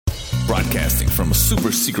Broadcasting from a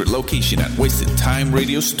super secret location at Wasted Time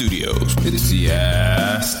Radio Studios. It is the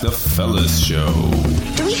Ask the Fellas Show.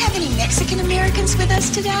 Do we have any Mexican Americans with us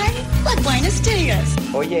today? Like Buenos Dias.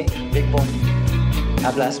 Oye, Big Boy,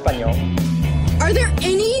 habla español. Are there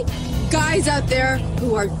any guys out there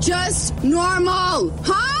who are just normal?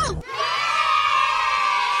 Huh?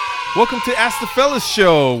 Welcome to Ask the Fellas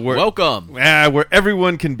Show. Welcome. Where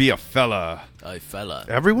everyone can be a fella. A fella.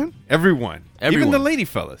 Everyone? Everyone. Even the lady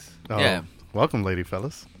fellas. Oh, Yeah. Welcome, lady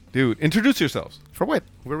fellas. Dude, introduce yourselves. For what?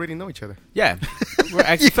 We already know each other. Yeah. We're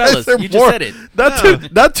actually fellas. Yes, You just said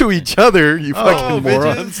it. Not to each other, you fucking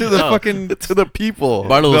moron. To the fucking... To the people.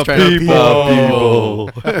 Barlow was The trying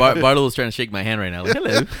people. Barlow was trying to shake my hand right now. Like,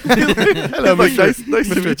 hello. Hello, Like, nice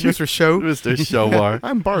to meet you. Mr. Show. Mr. Showmar.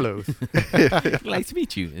 I'm Barlow. Nice to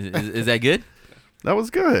meet you. Is that good? That was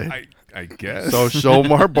good. I guess. So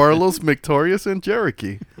Showmar, Barlow's, Victorious, and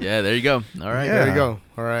Cherokee. Yeah, there you go. All right. Yeah. There you go.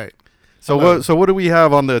 All right. So what do we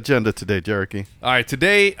have on the agenda today, Cherokee? All right,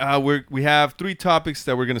 today we have 3 topics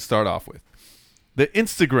that we're going to start off with. The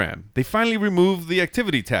Instagram. They finally removed the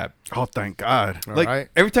activity tab. Oh, thank God. All Like, right.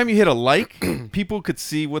 every time you hit a like, people could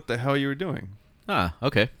see what the hell you were doing. Ah,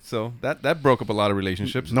 okay. So that broke up a lot of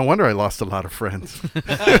relationships. No wonder I lost a lot of friends.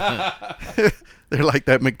 They're like,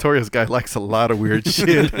 that Victorious guy likes a lot of weird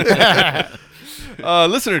shit.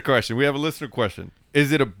 Listener question. We have a listener question.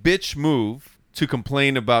 Is it a bitch move to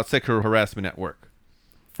complain about sexual harassment at work?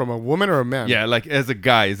 From a woman or a man? Yeah, like as a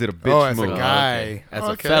guy, is it a bitch Oh, as move? a guy. Okay. As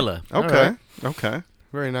Okay. a fella. Okay. right. Okay.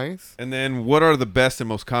 Very nice. And then what are the best and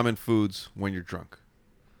most common foods when you're drunk?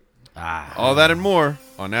 Ah. All that and more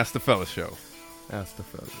on Ask the Fellas Show. That's the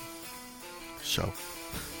fella. Show.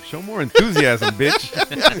 Show more enthusiasm, bitch.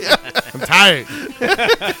 I'm tired.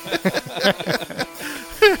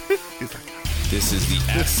 This is the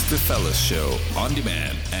Ask the Fellas Show on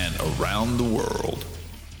demand and around the world.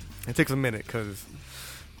 It takes a minute because,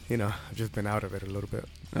 I've just been out of it a little bit.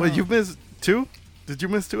 Wait, you missed 2? Did you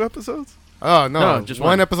miss 2 episodes? Oh, no. No, just one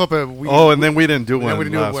one. episode. But we, And then we didn't do one we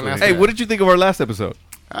didn't do last one week. last Hey, week. what did you think of our last episode?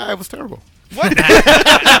 It was terrible. It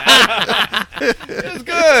was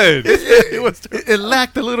good. It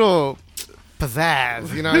lacked a little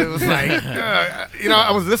pizzazz. It was like,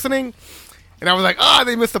 I was listening, and I was like,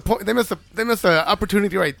 they missed the point. They missed the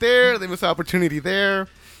opportunity right there. They missed the opportunity there.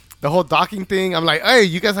 The whole docking thing. I'm like, hey,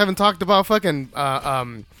 you guys haven't talked about fucking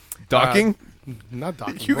Docking? not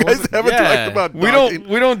docking. You What was guys it? haven't Yeah. talked about we docking.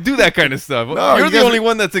 don't do that kind of stuff. No, You're you the guys only are-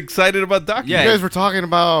 one that's excited about docking. Yeah. You guys were talking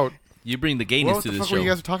about You bring the what gayness was to the this fuck were show. you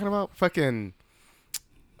guys talking about? Fucking.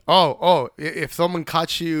 If someone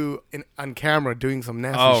caught you on camera doing some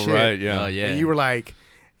nasty Oh, shit. right, yeah. Oh, yeah. And you were like,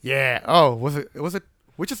 yeah. Oh, was it?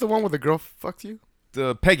 Which is the one where the girl fucked you?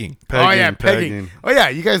 The pegging. Oh yeah, pegging. Oh yeah,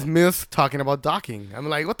 you guys missed talking about docking. I'm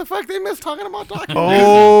like, what the fuck? They missed talking about docking.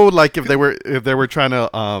 Oh, like if they were trying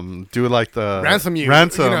to do like the Ransom you,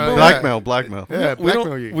 blackmail. Yeah, We blackmail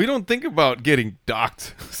don't, you. we don't think about getting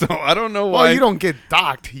docked. So I don't know Well, why. you don't get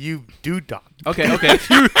docked. You do dock. Okay.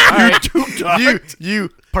 You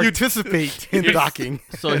participate in docking.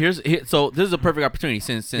 So so this is a perfect opportunity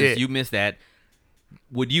since Yeah. you missed that.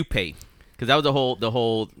 Would you pay? Because that was the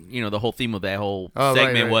whole theme of that whole Oh, right,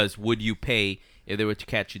 segment right. was, would you pay if they were to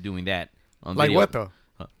catch you doing that on Like video? what though?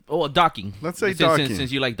 Docking. Let's say since, docking.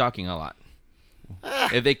 Since you like docking a lot.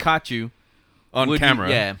 If they caught you on would camera.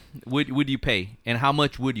 you, would you pay? And how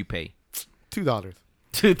much would you pay? $2.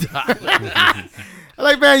 $2.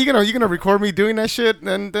 Like, man, you're gonna record me doing that shit,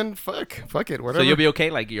 then fuck it, whatever. So you'll be okay,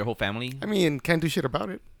 like your whole family? I mean, can't do shit about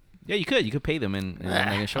it. Yeah, you could pay them and make a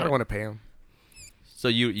I show. don't want to pay them. So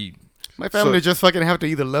you My family just fucking have to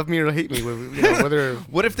either love me or hate me. Whether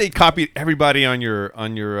What if they copied everybody on your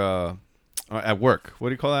at work? What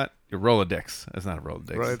do you call that? Your Rolodex. That's not a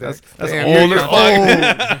Rolodex. Rolodex. That's Damn, old as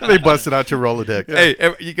fuck. They busted out your Rolodex.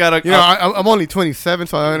 Hey, you gotta. I'm only 27,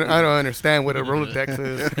 so I don't understand what a Rolodex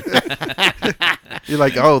is. You're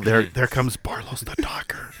like, oh, there comes Barlow's the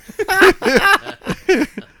docker.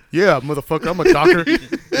 Yeah, motherfucker, I'm a docker.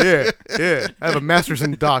 Yeah. I have a master's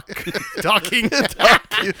in docking.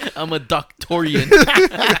 I'm a doctorian.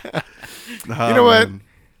 You know what?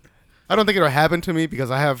 I don't think it'll happen to me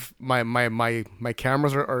because I have my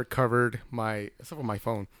cameras are covered. Except for my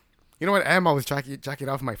phone. You know what? I am always jacking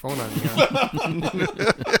off my phone on me.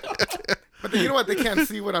 But you know what? They can't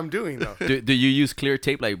see what I'm doing though. Do you use clear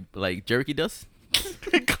tape like Cherokee does?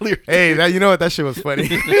 Clear. Hey, you know what? That shit was funny.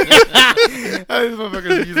 These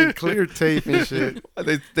motherfuckers are using clear tape and shit.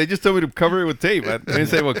 They just told me to cover it with tape. I didn't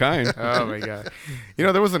say what kind. Oh my god!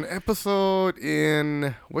 There was an episode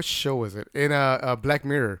in what show was it? In Black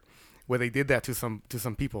Mirror, where they did that to some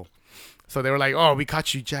people. So they were like, "Oh, we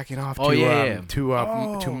caught you jacking off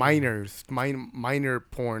to minors, minor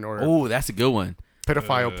porn or Oh, that's a good one.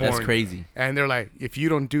 pedophile porn." That's crazy. And they're like, "If you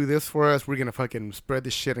don't do this for us, we're gonna fucking spread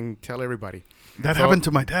this shit and tell everybody." That happened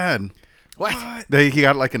to my dad. What? He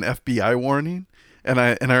got like an FBI warning,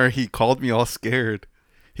 and he called me all scared.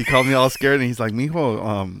 He called me all scared, and he's like,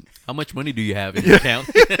 "Mijo, How much money do you have in your account?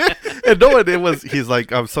 and no, it was. He's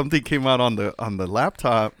like, something came out on the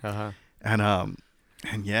laptop,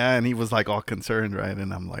 and he was like all concerned, right?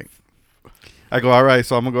 And I'm like, I go, all right,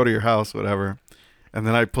 so I'm gonna go to your house, whatever. And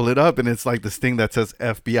then I pull it up, and it's like this thing that says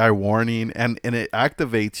FBI warning, and it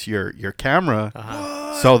activates your camera,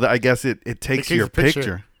 so that I guess it takes your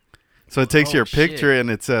picture. So it takes your picture, and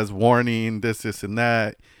it says warning, this, and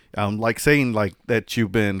that. Like saying like that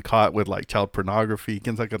you've been caught with like child pornography,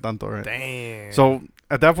 quién sabe qué tanto, right? Damn. So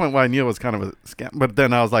at that point, I knew it was kind of a scam. But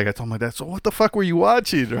then I was like, I told my dad, so what the fuck were you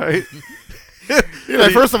watching, right?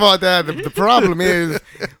 First of all, Dad, the problem is,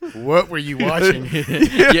 what were you watching?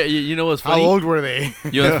 Yeah, you know what's funny? How old were they?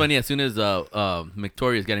 You know what's funny? As soon as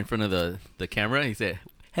Victorious got in front of the camera, he said,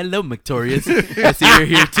 "Hello, Victorious. I see you're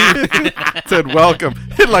here too." Said welcome.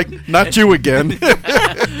 Like, not you again.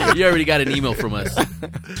 You already got an email from us.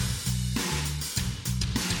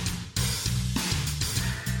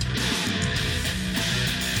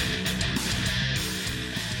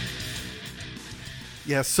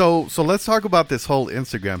 Yeah, so let's talk about this whole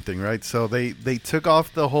Instagram thing, right? So they took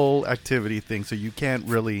off the whole activity thing, so you can't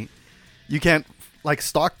like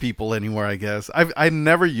stalk people anymore, I guess. I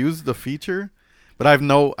never used the feature, but I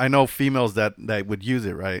know females that would use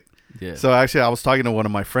it, right? Yeah. So actually I was talking to one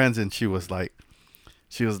of my friends, and she was like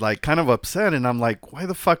kind of upset, and I'm like, why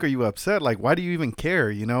the fuck are you upset? Like, why do you even care,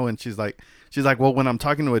 you know? And she's like, well, when I'm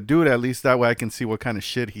talking to a dude, at least that way I can see what kind of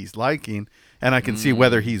shit he's liking, and I can see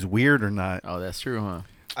whether he's weird or not. Oh, that's true, huh?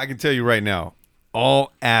 I can tell you right now,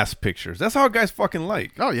 all ass pictures. That's how guys fucking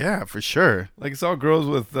like. Oh yeah, for sure. Like, it's all girls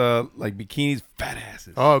with like bikinis, fat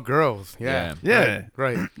asses. Oh, girls. Yeah. Yeah.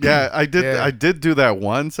 Right. Yeah, I did. Yeah. I did do that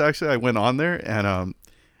once. Actually, I went on there, and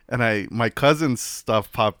my cousin's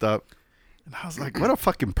stuff popped up, and I was like, "What a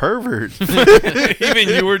fucking pervert!" Even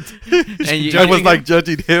you were. And I was like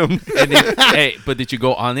judging him. hey, but did you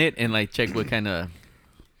go on it and like check what kind of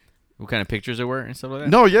pictures there were and stuff like that?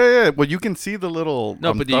 No, yeah. Well, you can see the little.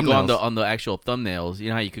 No, but did you go thumbnails. on the actual thumbnails? You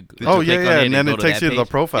know how you could. Oh, click yeah, on yeah, it and then go it to takes that you to the page?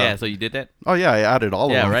 profile. Yeah, so you did that. Oh yeah, I added all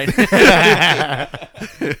of Yeah, them. right.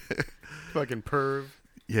 Fucking perv.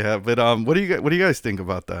 Yeah, but what do you guys think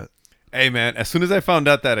about that? Hey man, as soon as I found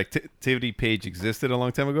out that activity page existed a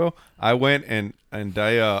long time ago, I went and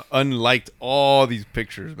I unliked all these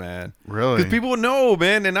pictures, man. Really? Because people know,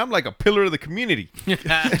 man, and I'm like a pillar of the community.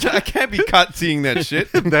 I can't be caught seeing that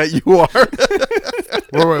shit. That you are.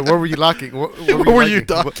 Where were you locking? What were you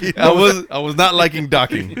docking? I was not liking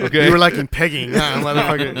docking. Okay, You were liking pegging, huh,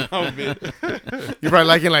 motherfucker? Oh, man. You're probably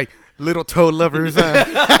liking like little toe lovers, huh?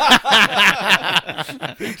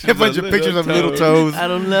 A bunch of pictures of little toes. I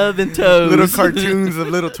don't love them toes. Little cartoons of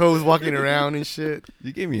little toes walking around and shit.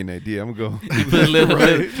 You gave me an idea. I'm gonna go. Put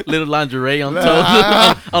little lingerie on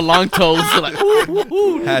toes, on long toes. Like,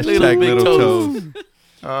 Hashtag big little toes. toes.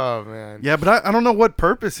 Oh man. Yeah, but I don't know what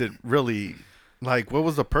purpose it really. Like, what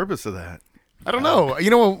was the purpose of that? I don't know. You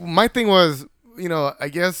know, my thing was, you know, I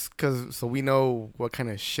guess so we know what kind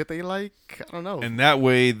of shit they like. I don't know. And that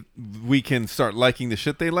way we can start liking the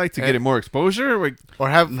shit they like to get it more exposure. Like, Or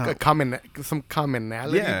have some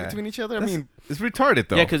commonality Yeah. between each other. I that's- mean, it's retarded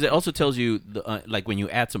though. Yeah, because it also tells you like when you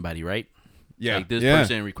add somebody, right? yeah, Like this yeah.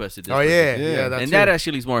 person requested this. oh person. yeah, Yeah. yeah, that's And that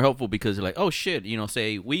actually is more helpful because you're like, oh shit, you know,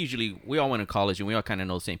 say we all went to college and we all kind of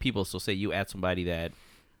know the same people. So say you add somebody that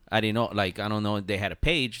I didn't know, like I don't know, they had a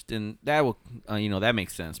page, then that will, that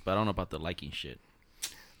makes sense. But I don't know about the liking shit.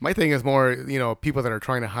 My thing is more, you know, people that are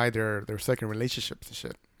trying to hide their second relationships and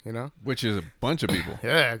shit. You know? Which is a bunch of people.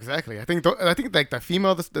 Yeah, exactly. I think like the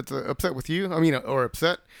female that's upset with you. I mean, or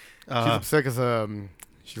upset. She's upset because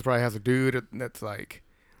she probably has a dude that's like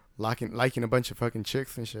liking a bunch of fucking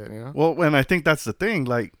chicks and shit. You know? Well, and I think that's the thing.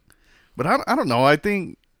 Like, but I don't know. I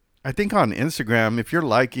think on Instagram, if you're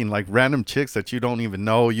liking like random chicks that you don't even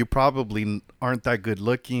know, you probably aren't that good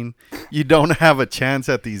looking. You don't have a chance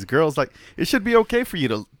at these girls. Like, it should be okay for you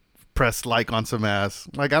to press like on some ass.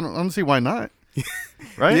 Like, I don't see why not.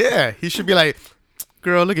 Right? Yeah, he should be like,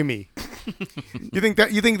 girl, look at me. You think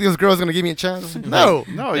this girl's gonna give me a chance? No,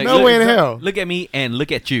 no, Like, no way in hell. Look at me and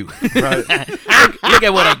look at you. Right. look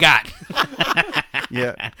at what I got.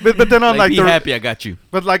 Yeah. But then on Like, like be the happy I got you.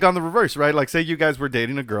 but like on the reverse, right? Like, say you guys were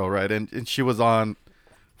dating a girl, right? And she was on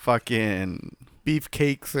fucking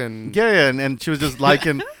beefcakes and Yeah, and she was just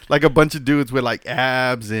liking like a bunch of dudes with like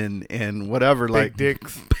abs and whatever, like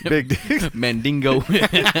dicks. big dicks, Mandingo.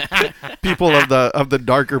 people of the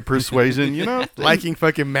darker persuasion, you know, liking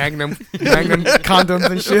fucking Magnum condoms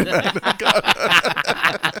and shit.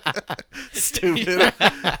 stupid.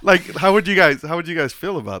 Like, how would you guys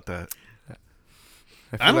feel about that?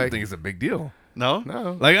 I don't think it's a big deal. No,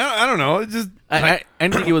 No. Like I don't know. It's just I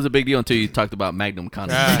didn't think it was a big deal until you talked about Magnum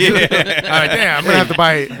condoms. All right, damn, I'm gonna have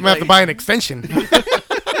to buy an extension.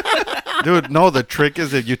 dude. No, the trick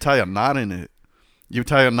is that you tie a knot in it. You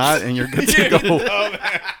tie a knot and you're good to go.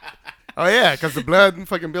 Oh yeah, because the blood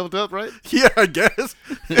fucking built up, right? Yeah, I guess.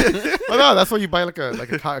 Oh no, that's why you buy like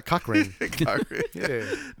a cock ring. Yeah.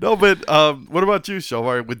 No, but what about you,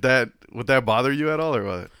 Shovar? Would that bother you at all, or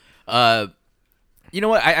what? You know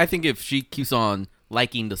what? I think if she keeps on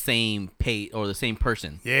liking the same page or the same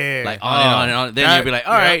person, Yeah. like on and on and on, then That- you'll be like,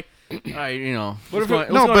 all right, you know, what's going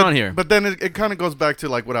but, on here? But then it kind of goes back to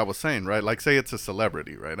like what I was saying, right? Like, say it's a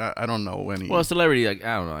celebrity, right? I don't know any. Well, a celebrity, like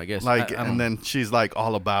I don't know. I guess like, I don't and know. then she's like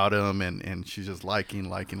all about him, and she's just liking,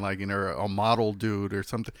 or a model dude or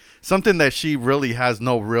something that she really has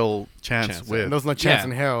no real chance with. There's no chance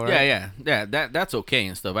in hell, right? Yeah. That's okay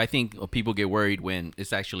and stuff. I think people get worried when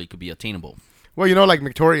it's actually could be attainable. Well, you know, like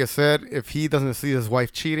Victoria said, if he doesn't see his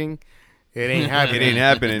wife cheating, it ain't happening. it ain't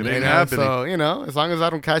happening. It ain't You know, happening. So, you know, as long as I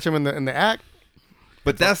don't catch him in the act.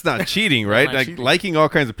 But that's not cheating, right? not Like cheating. liking all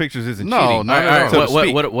kinds of pictures isn't No, cheating. not All at right, all. So to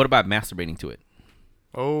speak. what about masturbating to it?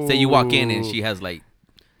 Oh. Say you walk in and she has like,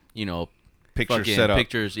 you know, Pictures fucking set up.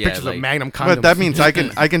 pictures, yeah, Pictures like, of Magnum condoms. But that means I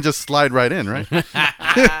can just slide right in, right?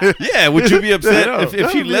 Yeah, would you be upset No, if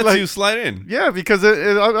that she would be lets like- you slide in? Yeah, because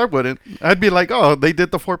I wouldn't. I'd be like, oh, they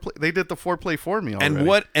did the foreplay. They did the foreplay for me already.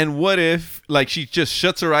 And what if like she just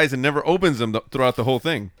shuts her eyes and never opens them throughout the whole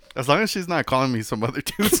thing? As long as she's not calling me some other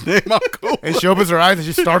dude's name, I'm cool. And she opens her eyes and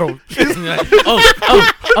she's startled.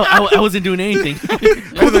 I wasn't doing anything.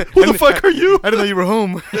 Who the fuck are you? I didn't know you were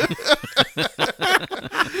home.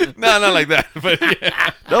 No, not like that. But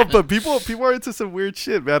yeah. No, but people are into some weird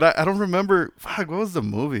shit, man. I don't remember. Fuck, what was the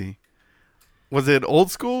movie? Was it Old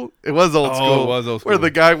School? It was Old Oh, School. it was Old Where School.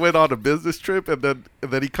 the guy went on a business trip and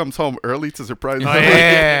then he comes home early to surprise Oh, somebody.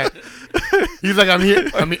 yeah. He's like, I'm here.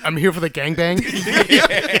 I'm here for the gangbang.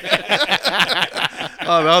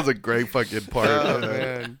 Oh, that was a great fucking part. Oh,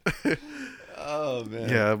 man. Oh man.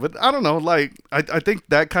 Yeah, but I don't know. Like, I think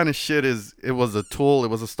that kind of shit it was a tool. It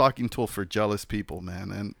was a stalking tool for jealous people,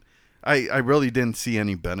 man. And I really didn't see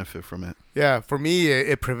any benefit from it. Yeah, for me,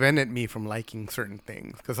 it prevented me from liking certain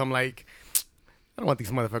things because I'm like, I don't want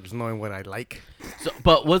these motherfuckers knowing what I like. So,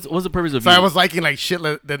 but what's the purpose of So you? I was liking like shit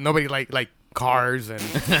that nobody like cars and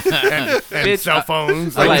Bitch, cell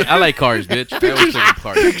phones. I like cars, bitch. I always think of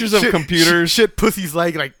cars. Pictures of computers. Shit pussies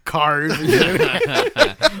like cars and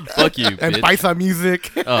shit. Fuck you, And bitch. Paisa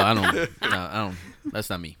music. Oh, I don't. That's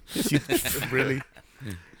not me. Really?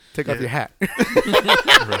 Take off your hat.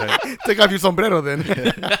 Right. Take off your sombrero then.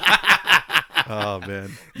 Oh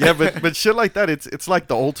man. Yeah, but shit like that, it's like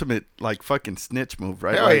the ultimate like fucking snitch move,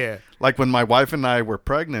 right? Hell like, yeah. Like when my wife and I were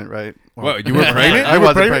pregnant, right? What, you were pregnant? I You were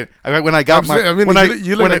wasn't pregnant? pregnant. When I got my I mean, when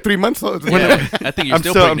you look when like 3 months old. Yeah, I think you're I'm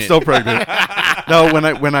still still pregnant. I'm still pregnant. No,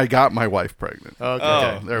 when I got my wife pregnant. Okay.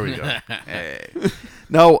 Okay, there we go. Hey.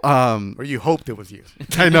 No, Or you hoped it was you.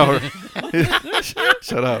 I know.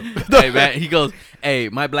 Shut up. Hey man, he goes, "Hey,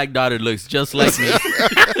 my black daughter looks just like me."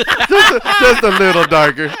 Just a little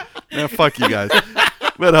darker. Man, fuck you guys.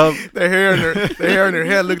 But The hair in her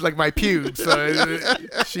head looked like my pubes, so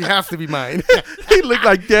she has to be mine. he looked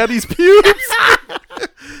like daddy's pubes.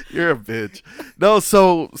 You're a bitch. No,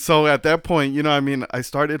 so at that point, you know, I mean, I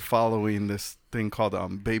started following this thing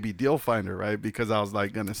called Baby Deal Finder, right? Because I was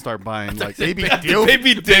like gonna start buying like Baby deal.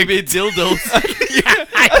 Baby dildos.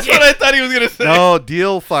 That's what I thought he was gonna say. no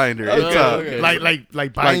Deal Finder. It's, okay.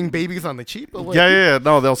 Like buying babies on the cheap or what? yeah.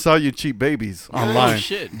 No, they'll sell you cheap babies online.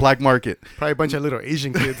 shit. Black market. Probably a bunch of little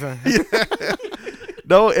Asian kids, huh?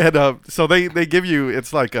 No, and so they give you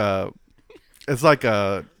it's like a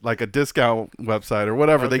discount website or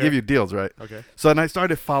whatever. They Okay. give you deals, right? Okay. So then I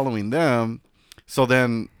started following them. So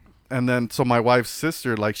then my wife's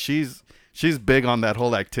sister, like she's big on that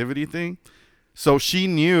whole activity thing. So she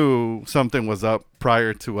knew something was up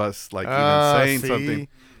prior to us like even saying see? something.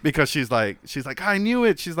 Because she's like, I knew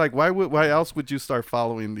it. She's like, why else would you start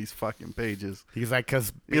following these fucking pages? He's like,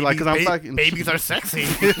 because You're like, 'cause I'm fucking- babies are sexy.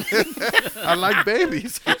 I like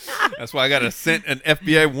babies. That's why I got sent an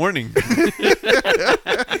FBI warning.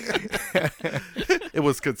 It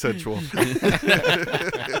was consensual.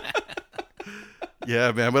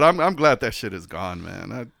 Yeah, man. But I'm glad that shit is gone,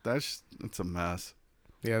 man. It's a mess.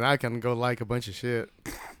 Yeah, now I can go like a bunch of shit.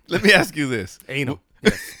 Let me ask you this. Anal.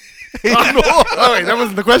 Oh, wait, that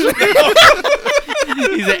wasn't the question?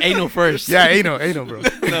 He's an anal first. Yeah, anal, bro.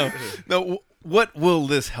 No, what will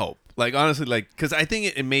this help? Like, honestly, like, because I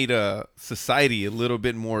think it made society a little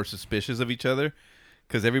bit more suspicious of each other.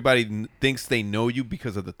 Because everybody thinks they know you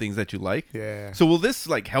because of the things that you like. Yeah. So will this,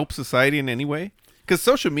 like, help society in any way? Because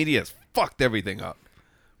social media has fucked everything up,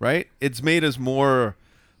 right? It's made us more,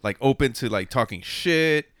 like, open to, like, talking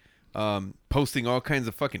shit, posting all kinds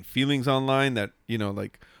of fucking feelings online that, you know,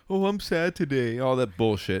 like, oh, I'm sad today, all that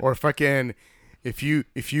bullshit. Or fucking, if you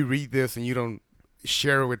read this and you don't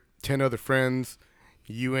share it with 10 other friends,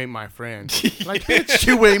 you ain't my friend. Like, bitch,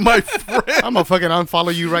 You ain't my friend. I'm gonna fucking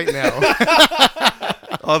unfollow you right now.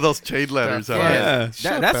 All those chain letters out Yeah.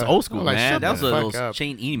 there. That's old school, I'm like, man. shut That was the fuck those up.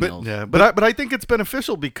 chain emails. Yeah, but I think it's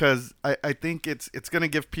beneficial because I think it's going to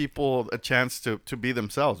give people a chance to be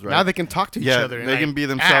themselves, right? Now they can talk to each other. And they can like, be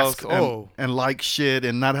themselves ask, and like shit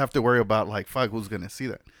and not have to worry about like fuck who's going to see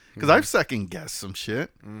that. Because I've second guessed some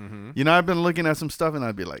shit. You know, I've been looking at some stuff and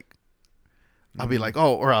I'll be like,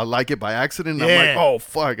 oh, or I'll like it by accident. And I'm like, oh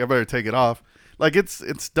fuck, I better take it off. Like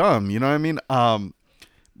it's dumb, you know what I mean?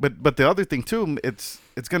 But the other thing too, it's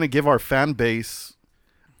gonna give our fan base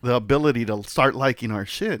the ability to start liking our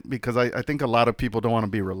shit because I think a lot of people don't want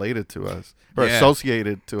to be related to us or Yeah.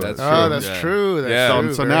 associated to That's us. Oh, true. that's Yeah. true. That's Yeah.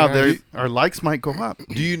 true. So Very now nice. our likes might go up.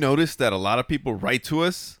 Do you notice that a lot of people write to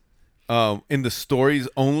us in the stories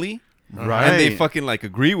only? Right. And they fucking like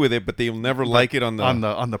agree with it, but they'll never like it on the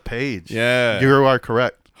on the page. Yeah. You are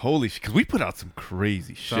correct. Holy shit! Because we put out some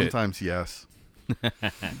crazy shit. Sometimes yes.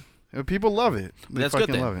 And people love it. They That's good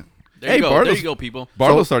fucking then. love it. There Hey, you go. There Bartles- you go, people.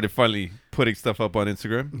 Barlow started finally putting stuff up on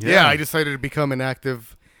Instagram. Yeah, I decided to become an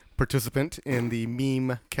active participant in the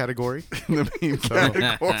meme category. The meme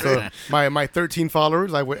category. So my 13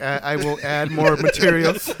 followers, I will add more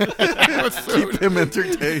materials. Keep him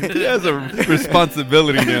entertained. He has a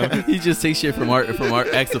responsibility now. He just takes shit from our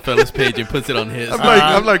ex-fellas page and puts it on his.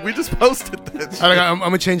 I'm like, we just posted that shit. I'm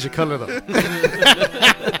gonna change the color though.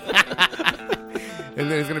 And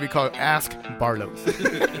then it's gonna be called Ask Barlows.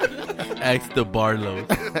 Ask the Barlow.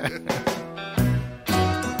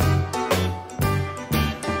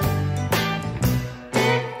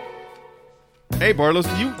 Hey, Barlows,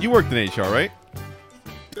 you worked in HR, right?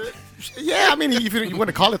 Yeah, I mean, if you want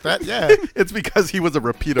to call it that, yeah. It's because he was a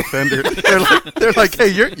repeat offender. They're like, hey,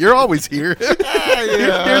 you're always here.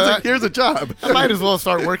 Here's a job. I might as well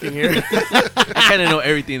start working here. I kind of know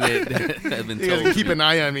everything that has been You gotta told. keep an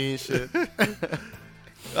eye on me and shit.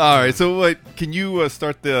 All right. So, what? Can you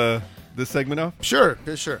start this segment off? Sure.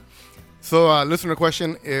 So, listener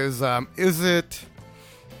question is it?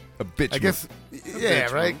 A bitch. I guess, yeah,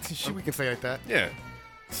 bitch right. We can say it like that. Yeah.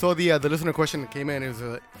 So the listener question that came in is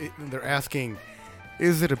they're asking,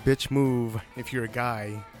 is it a bitch move if you're a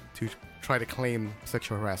guy to try to claim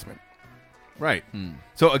sexual harassment Right.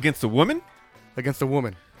 So against a woman? against a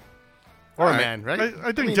woman or a Alright. man, right?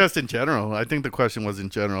 I think just in general. I think the question was in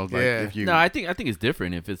general. Like Yeah. if you No, I think it's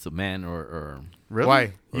different if it's a man or really?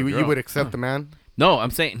 Why Or you girl? would accept the man? no.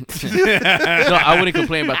 I'm saying no. I wouldn't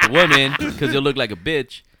complain about the woman because you'll look like a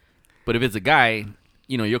bitch. But if it's a guy,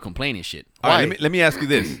 you know, you're complaining shit. All right, let me ask you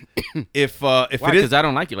this: if Why? it is Because I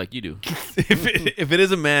don't like you like you do. if it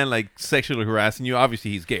is a man like sexually harassing you, obviously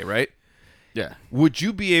he's gay, right? Yeah. Would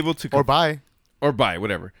you be able to Or bi? or bi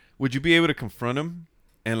whatever? Would you be able to confront him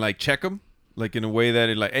and like check him, like in a way that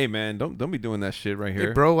it like, hey man, don't be doing that shit right here,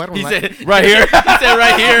 Hey, bro, I don't He like. said right here. He said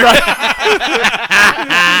right here.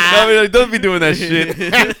 I mean, like, don't be doing that shit.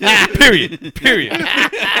 Period.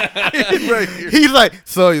 He's like,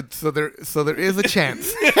 so there is a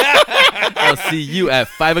chance. I'll see you at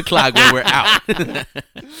 5:00 when we're out.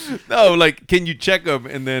 No, like, can you check him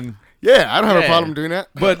and then? Yeah, I don't have a Yeah. problem doing that.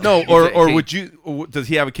 But no, said, or hey. would you? Or does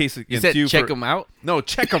he have a case You against said you? check for, him out. No,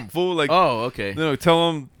 check him, fool. Like, Oh, okay. no, tell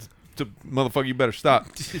him to motherfucker, you better stop.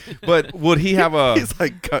 But would he have a? He's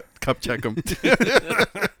like, cup check him.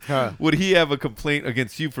 Would he have a complaint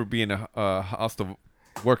against you for being a hostile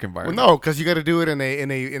work Well, environment? no, because you got to do it in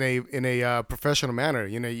a professional manner.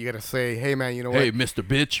 You know, you got to say, "Hey, man, you know Hey, what? Mr.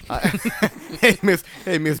 Bitch. Hey, Miss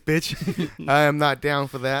Bitch, I am not down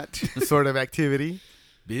for that sort of activity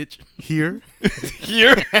Bitch. here.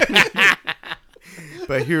 Here.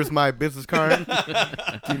 But here's my business card.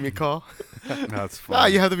 Give me a call." That's Nah,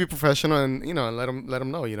 fine. you have to be professional and and let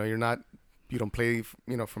them know. You know, you don't play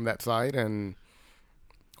from that side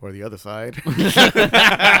or the other side.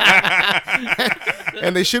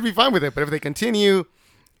 And they should be fine with it. But if they continue,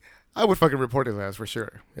 I would fucking report his ass for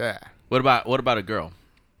sure. Yeah. What about a girl?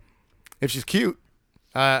 If she's cute,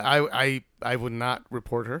 I would not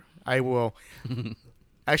report her. I will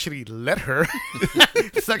actually let her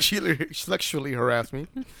sexually harass me.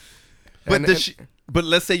 But And- does and- she? But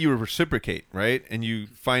let's say you reciprocate, right? And you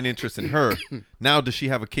find interest in her. Now, does she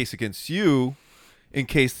have a case against you in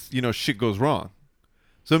case shit goes wrong?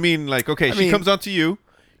 So I mean, like, okay, she mean- comes on to you.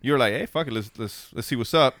 You're like, hey, fuck it, let's see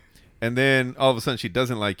what's up. And then all of a sudden, she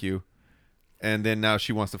doesn't like you, and then now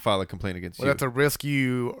she wants to file a complaint against Well, you. that's a risk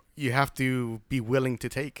you have to be willing to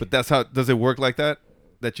take. But that's how. Does it work like that?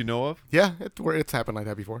 That you know of? yeah, it's happened like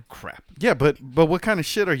that before. Crap. Yeah, but what kind of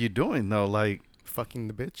shit are you doing though? Like Fucking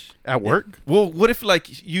the bitch. at work? Well, what if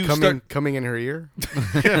like you Coming in her ear.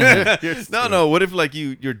 No. What if like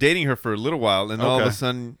you're dating her for a little while, and all of a Okay.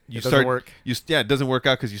 sudden you It doesn't start work. it doesn't work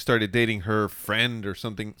out because you started dating her friend or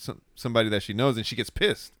something, somebody that she knows, and she gets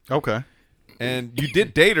pissed. Okay. And you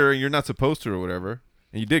did date her, and you're not supposed to or whatever,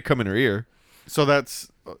 and you did come in her ear. So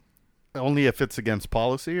that's only if it's against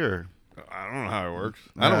policy, or I don't know how it works.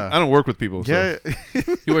 Yeah. I don't work with people. So. yeah.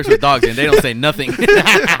 He works with dogs and they don't say nothing.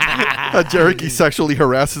 Jericho sexually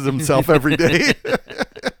harasses himself every day.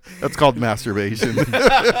 That's called masturbation.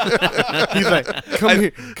 He's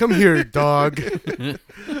like, come here, dog. I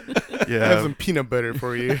have Yeah. some peanut butter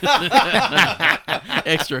for you.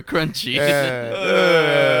 Extra crunchy.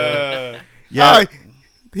 Yeah.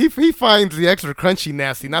 He finds the extra crunchy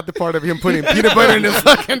nasty, not the part of him putting peanut butter in his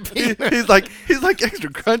fucking peanut. he's like extra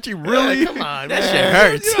crunchy, really? Come on, That man. shit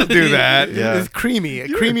hurts. Don't do that. Yeah. It's creamy,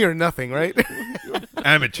 creamy or nothing, right?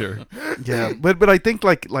 Amateur. Yeah, but I think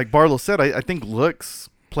like Barlow said, I think looks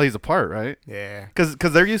plays a part, right? yeah. Because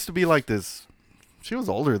there used to be like this. She was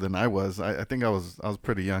older than I was. I think I was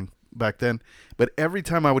pretty young back then. But every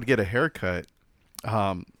time I would get a haircut,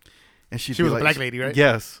 and she'd She be was a like, black lady, right?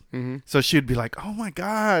 Yes. Mm-hmm. So she'd be like, "Oh my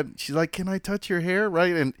God!" She's like, "Can I touch your hair?"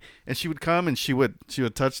 Right? And she would come and she would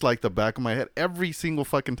touch like the back of my head every single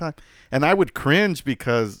fucking time, and I would cringe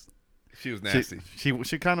because She was nasty.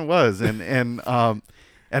 she kind of was, and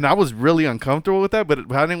I was really uncomfortable with that, but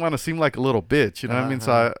I didn't want to seem like a little bitch, you know what I mean?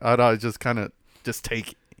 So I'd just kind of just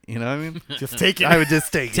take it, you know what I mean? Just take it. I would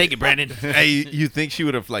just take it. Take it, Brandon. Hey, you think she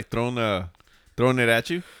would have like thrown it at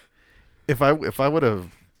you? If I would have,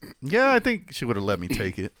 yeah, I think she would have let me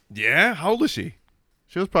take it. Yeah. How old is she?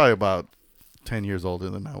 She was probably about 10 years older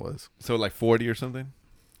than I was. So like 40 or something.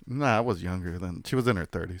 Nah, I was younger than she was in her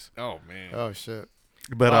 30s. Oh man. Oh shit.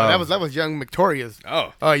 But that was young Victoria's.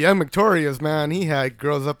 Oh. Young Victoria's, man. He had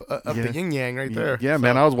girls up Yeah. the yin yang right there. Yeah,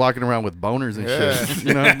 man, I was walking around with boners and Yeah. shit.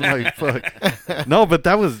 You know, I'm like, fuck. No, but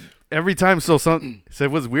that was every time. So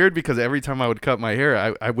it was weird because every time I would cut my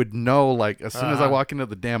hair, I would know, like, as soon as I walk into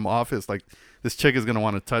the damn office, like, this chick is gonna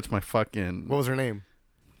want to touch my fucking. What was her name?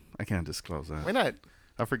 I can't disclose that. Why not?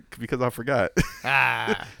 Because I forgot.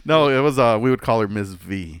 Ah. No, it was we would call her Ms.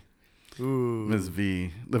 V. Ooh. Ms.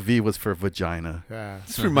 V. The V was for vagina. Yeah.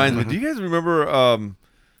 This reminds me. Do you guys remember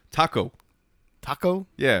Taco? Taco?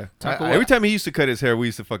 Yeah. Taco Every what? time he used to cut his hair, we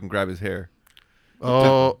used to fucking grab his hair.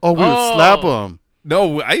 Oh, we would slap him.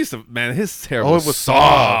 No, I used to. Man, his hair Oh, was it was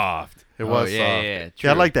soft. It was Oh, yeah, soft. yeah, She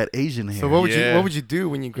had true. like that Asian hair. So what Yeah. would you do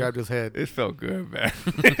when you grabbed his head? It felt good, man.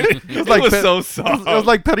 it like was pet- so soft. It was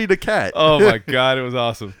like Petty the cat. oh my god, it was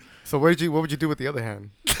awesome. So what would you do with the other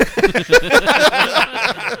hand?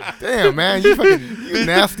 Damn, man, you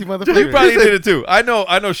nasty motherfucker. You probably did it too. I know.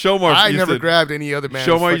 Shomar. I used never to, grabbed any other man's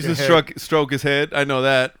Shomar used to fucking head. stroke his head. I know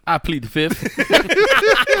that. I plead the fifth.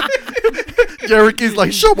 Jericho's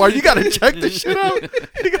like, Shomar, you gotta check this shit out.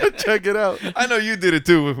 You gotta check it out. I know you did it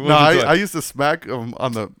too. No, I used to smack him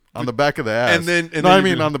on the back of the ass. And then I you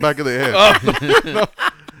mean do- on the back of the head.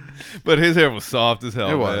 But his hair was soft as hell.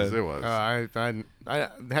 It was. man. It was.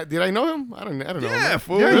 Did I know him? I don't know. Yeah,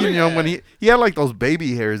 fool. Yeah, you know when he had like those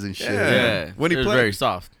baby hairs and shit. Yeah. Yeah. When he it was played- very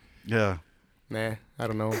soft. Yeah. Nah, I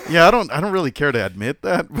don't know. Yeah, I don't really care to admit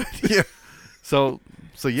that, but yeah. So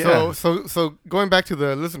yeah. So going back to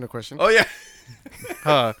the listener question. Oh yeah.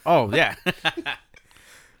 Oh, yeah.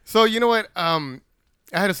 So you know what? I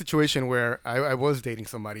had a situation where I was dating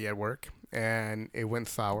somebody at work, and it went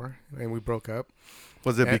sour, and we broke up.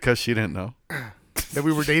 Was it because she didn't know? That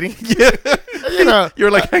we were dating. Yeah. You know, You're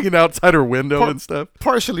like hanging outside her window and stuff.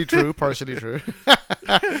 partially true. Partially true.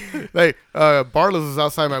 Like Barlow's is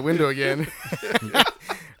outside my window again. All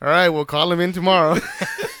right, we'll call him in tomorrow.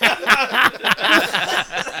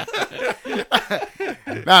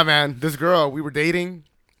 Nah, man, this girl, we were dating,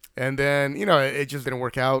 and then it just didn't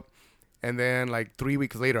work out, and then like 3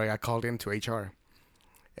 weeks later, I got called into HR,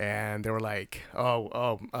 and they were like,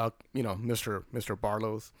 Mr.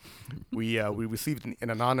 Barlow's, we received an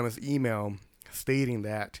anonymous email stating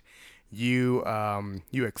that you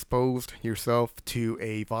exposed yourself to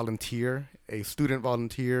a student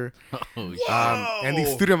volunteer. And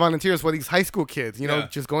these student volunteers were these high school kids,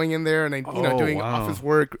 just going in there and they, doing office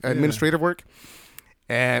work, administrative work.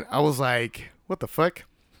 And I was like, what the fuck?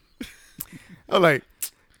 I was like,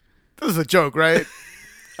 this is a joke, right?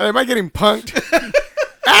 Am I getting punked?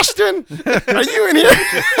 Ashton, are you in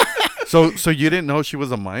here? So you didn't know she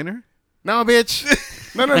was a minor? No, bitch.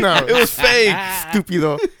 No. It was fake.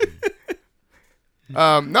 Stupido.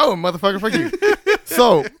 No, motherfucker, fuck you.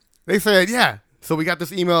 So they said, yeah. So we got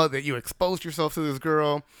this email that you exposed yourself to this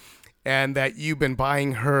girl, and that you've been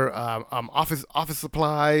buying her office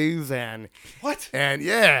supplies and What? and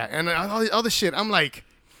and all this shit. I'm like,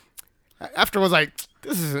 after I was like,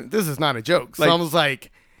 this is not a joke. So Like- I was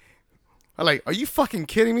like, are you fucking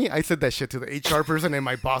kidding me? I said that shit to the HR person, and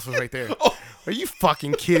my boss was right there. Are you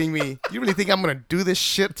fucking kidding me? You really think I'm gonna do this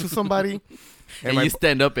shit to somebody? And my you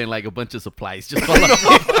stand up and like a bunch of supplies just fall out of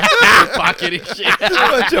your pocket and shit. A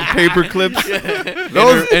bunch of paper clips.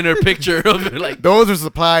 and her picture of it, like, Those are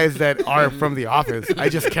supplies that are from the office. I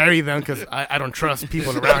just carry them because I don't trust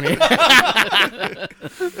people around here.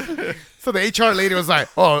 So the HR lady was like,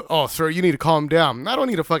 oh, sir, you need to calm down. I don't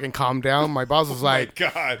need to fucking calm down. My boss was like,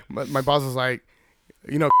 God. my boss was like,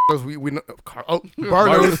 we know,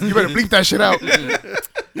 Barlows, you better bleep that shit out.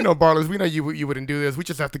 Barlows, we know you wouldn't do this. We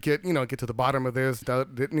just have to get to the bottom of this. Da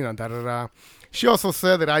da da. She also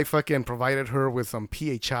said that I fucking provided her with some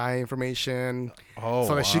PHI information,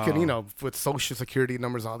 so that she could, with social security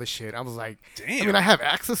numbers, all this shit. I was like, damn. I mean, I have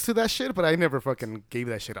access to that shit, but I never fucking gave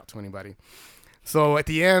that shit out to anybody. So at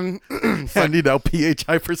the end, I need out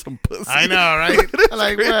PHI for some pussy. I know, right? I'm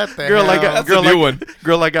like, what the Girl, hell? I got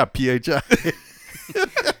Girl, I got PHI.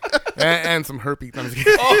 and some herpes. I'm just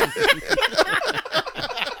kidding.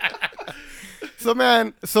 So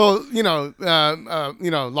man,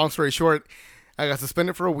 long story short, I got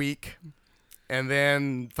suspended for a week, and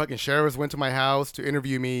then fucking sheriffs went to my house to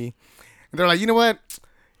interview me, and they're like, you know what?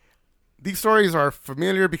 These stories are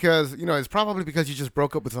familiar because it's probably because you just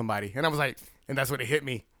broke up with somebody, and I was like, and that's when it hit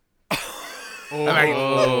me. I'm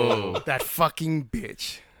like, that fucking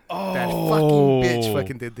bitch. That fucking bitch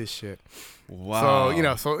fucking did this shit. Wow.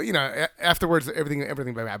 Afterwards, everything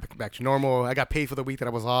back to normal. I got paid for the week that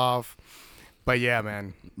I was off. But yeah,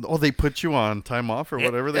 man. Oh, they put you on time off or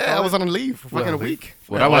whatever they call I it? was on leave for fucking a week.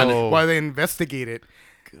 What I want- While they investigated.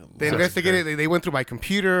 They investigated. They went through my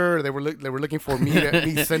computer. They were looking for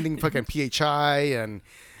me sending fucking PHI, and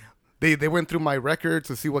they went through my records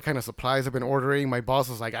to see what kind of supplies I've been ordering. My boss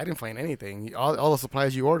was like, I didn't find anything. All the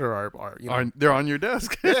supplies you order are They're on your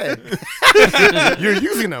desk. yeah. You're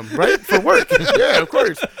using them, right? For work. Yeah, of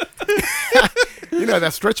course.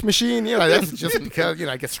 That stretch machine, that's just because,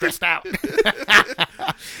 I get stressed out.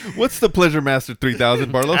 What's the Pleasure Master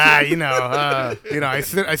 3000, Barlow? I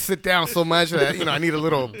sit down so much that, I need a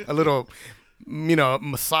little,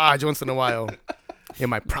 massage once in a while in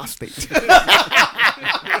my prostate.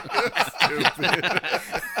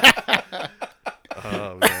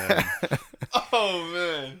 Oh, man. Oh,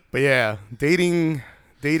 man. But yeah, dating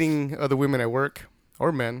other women at work.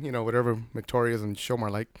 Or men, whatever Victoria's and Shomar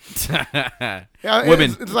like. Yeah,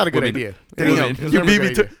 Women. It's not a good Women. idea. Women. It's You never a beat good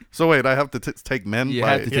me to. idea. So wait, I have to take men You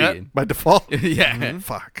by, have to take it. by default? Yeah.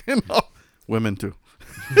 Fuck. No. Women too.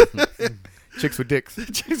 Chicks with dicks.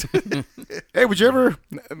 Hey, would you ever?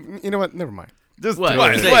 You know what? Never mind. Just What? do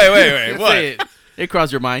it. Say Wait, it. what? Say it. It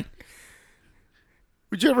crossed your mind.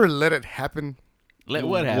 Would you ever let it happen? What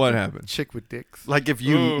happened? What happened? Chick with dicks. Like if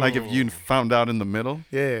you found out in the middle.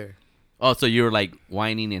 Yeah. Oh, so you were like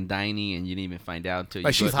whining and dining, and you didn't even find out until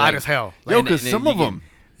Like you she's hot as hell. Yo, And- because and some you of get- them.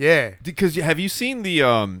 Yeah. Because have you seen the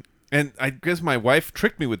and I guess my wife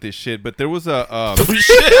tricked me with this shit, but there was a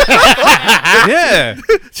yeah.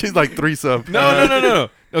 She's like threesome. No.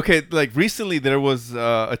 Okay, like recently there was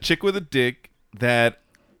a chick with a dick that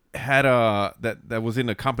had that was in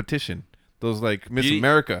a competition. Those like Miss Beauty-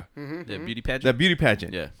 America, the beauty pageant. that beauty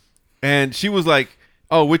pageant. Yeah. And she was like,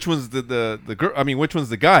 "Oh, which one's the girl? I mean, which one's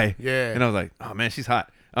the guy?" Yeah. And I was like, "Oh man, she's hot.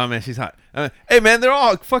 Oh man, she's hot. Hey man, they're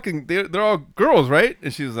all girls, right?"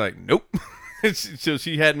 And she was like, "Nope." So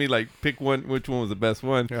she had me like pick which one was the best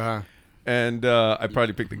one. Uh-huh. And I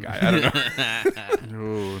probably picked the guy. I don't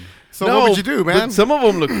know. Dude. So what would you do, man? But some of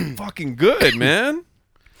them look fucking good, man.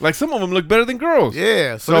 Like some of them look better than girls.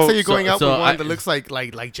 Yeah. So, So- let's say you're going out so with one I- that looks like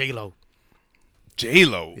J-Lo.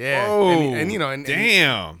 J-Lo. Yeah. Oh, And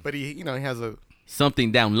damn. But he has a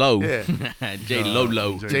Something down low. Yeah. J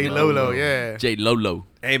Lolo. J-Lolo. Yeah. J Lolo.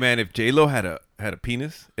 Hey man, if J-Lo had a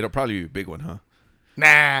penis, it'll probably be a big one, huh?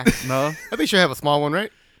 Nah. No. I think she'll have a small one,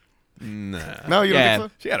 right? Nah. No, you Yeah. don't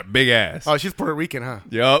think so? She got a big ass. Oh, she's Puerto Rican, huh?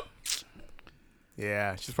 Yup.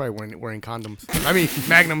 Yeah, she's probably wearing condoms. I mean,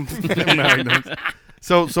 Magnums. Magnums.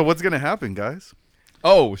 So what's gonna happen, guys?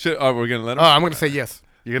 Oh shit! Oh, we're gonna let him. Oh, I'm gonna say yes.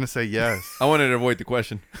 You're gonna say yes. I wanted to avoid the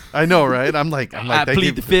question. I know, right? I'm like, I they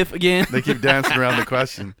plead the keep, fifth again. they keep dancing around the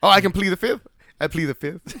question. Oh, I can plead the fifth. I plead the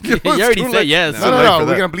fifth. You already said yes. No, late for we're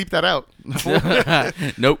that. gonna bleep that out.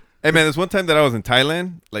 Nope. Hey man, there's one time that I was in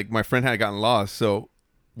Thailand. Like my friend had gotten lost, so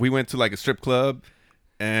we went to like a strip club,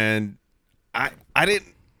 and I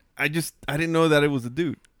didn't know that it was a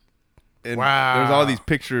dude. And Wow. There's all these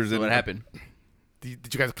pictures. So and what happened?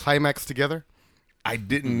 Did you guys climax together? I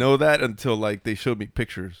didn't know that until like they showed me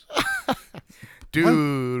pictures.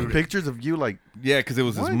 Dude. Pictures of you like Yeah, because it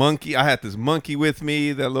was this What? monkey. I had this monkey with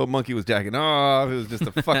me. That little monkey was jacking off. It was just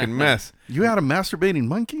a fucking mess. you had a masturbating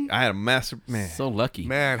monkey. I had a master man. So lucky.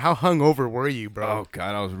 Man, how hungover were you, bro? Oh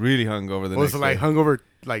god, I was really hungover the was next it like day. hungover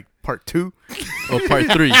like part 2? Oh, part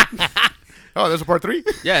 3. Oh, there's a part 3?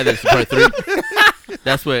 Yeah, there's part 3.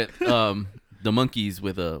 That's what the monkeys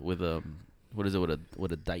with a what is it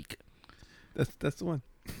with a dike. That's the one.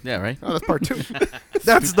 Yeah, right. Oh, that's part 2.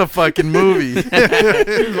 That's the fucking movie. This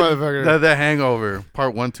motherfucker. the Hangover,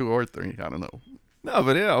 part 1, 2, or 3. I don't know. No,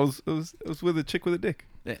 but yeah, I was with a chick with a dick.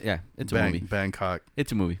 Yeah, it's a movie. Bangkok.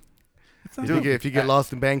 It's a movie. If you get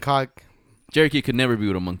lost in Bangkok, Jericho could never be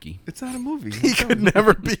with a monkey. It's not a movie. He could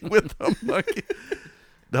never be with a monkey.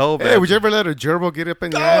 The whole hey, would you ever let a gerbil get up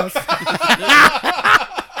in your ass?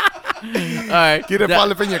 All right, Get up all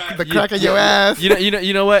up in the crack of your ass?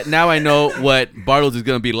 You know what? Now I know what Bartles is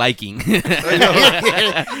gonna be liking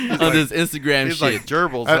on this Instagram He's shit. like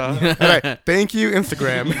gerbils, huh? All right, thank you,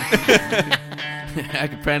 Instagram. I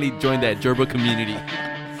could finally join that gerbil community.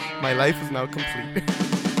 My life is now complete.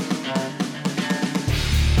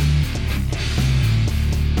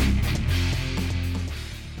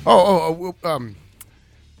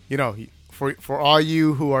 You know, for all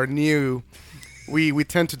you who are new, we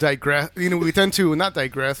tend to digress. You know, we tend to not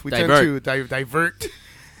digress. We tend to divert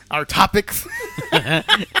our topics.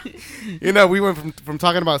 You know, we went from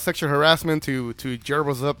talking about sexual harassment to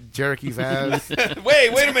gerbils up Cherokee's ass.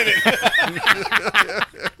 Wait a minute.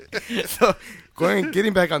 So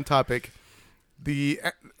getting back on topic,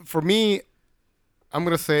 for me, I'm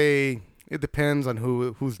gonna say it depends on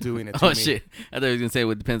who's doing it. To Oh me. shit! I thought he was gonna say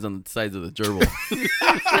it depends on the size of the gerbil.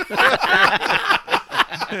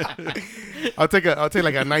 I'll take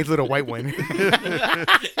like a nice little white one. I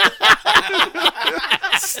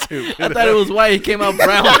thought it was white. It came out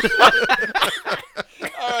brown. All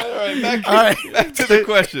right, back to the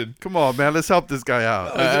question. Come on, man. Let's help this guy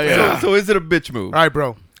out. So is it a bitch move? All right,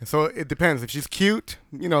 bro. So it depends. If she's cute,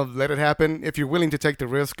 you know, let it happen. If you're willing to take the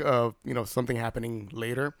risk of, you know, something happening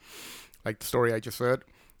later, like the story I just said.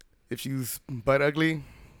 If she's butt ugly,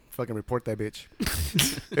 fucking report that bitch.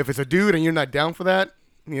 If it's a dude and you're not down for that,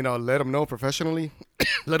 you know, let him know professionally.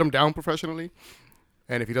 Let him down professionally.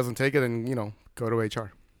 And if he doesn't take it, then, you know, go to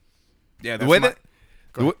HR. Yeah, That's the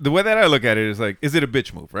way that I look at it is like, is it a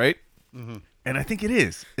bitch move, right? Mm-hmm. And I think it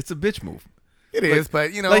is. It's a bitch move. It is,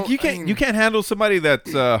 but, you know. Like you can't handle somebody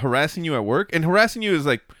that's harassing you at work, and harassing you is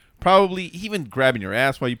like probably even grabbing your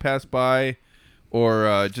ass while you pass by,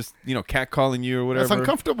 or just catcalling you or whatever. That's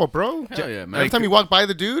uncomfortable, bro. Hell yeah, man. Every time you walk by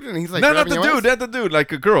the dude and he's like, No, not grabbing the your dude. ass. Not the dude.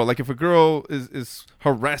 Like a girl. Like if a girl is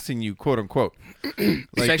harassing you, quote unquote, like,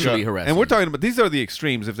 Sexually harassing. And we're talking about these are the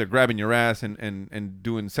extremes. If they're grabbing your ass and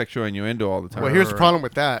doing sexual innuendo all the time. Well, here's the problem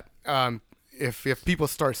with that. If people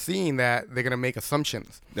start seeing that, they're gonna make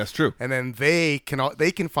assumptions, That's true. and then they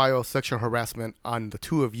can file sexual harassment on the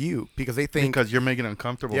two of you because they think Because you're making it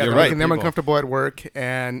uncomfortable. yeah, You're they're right, making them people. uncomfortable at work,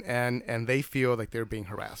 and they feel like they're being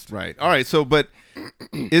harassed. Right. All right. So, but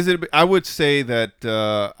is it? I would say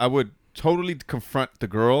that I would totally confront the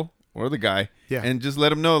girl or the guy, Yeah. and just let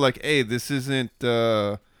them know, like, hey, this isn't.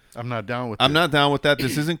 I'm not down with I'm it. not down with that.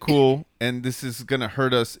 This isn't cool, and this is gonna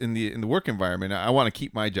hurt us in the work environment. I want to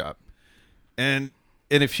keep my job, and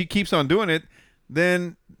if she keeps on doing it,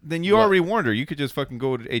 then you already warned her. You could just fucking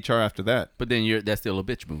go to HR after that. But then that's still a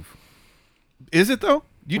bitch move. Is it though?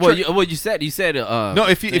 You said no.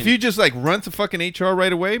 If you just like run to fucking HR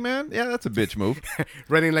right away, man, yeah, that's a bitch move.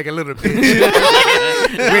 Running like a little bitch,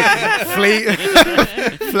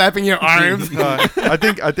 flapping your arms. I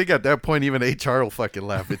think at that point even HR will fucking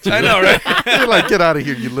laugh at you. I know, right? You're like, get out of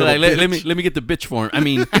here, you little like, bitch. let me get the bitch form. I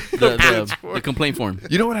mean the complaint form.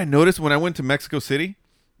 You know what I noticed when I went to Mexico City?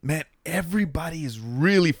 Man, everybody is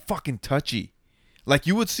really fucking touchy. Like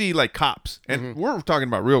you would see like cops, and we're talking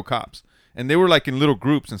about real cops, and they were like in little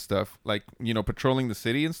groups and stuff, like patrolling the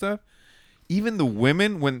city and stuff. Even the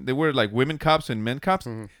women, when they were like women cops and men cops,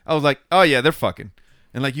 I was like, oh yeah, they're fucking.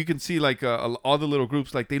 And like you can see like all the little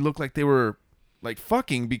groups, like they look like they were like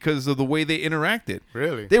fucking because of the way they interacted.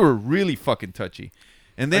 Really? They were really fucking touchy.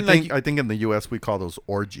 And then I think in the U.S. we call those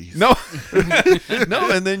orgies. no,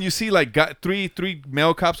 no, and then you see like got three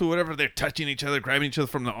male cops or whatever. They're touching each other, grabbing each other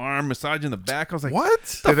from the arm, massaging the back. I was like, What?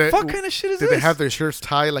 the fuck kind of shit is Did this? they have their shirts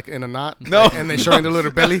tied like in a knot? No. And they showing their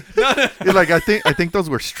little belly? You're like, I think those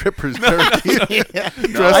were strippers. Dressed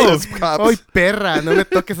as cops. Oy, perra, no me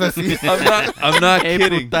toques así. I'm not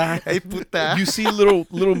kidding. Hey, puta. You see little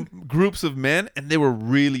groups of men, and they were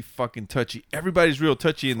really fucking touchy. Everybody's real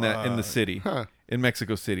touchy in the city, Huh. in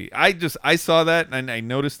Mexico City. I saw that, and I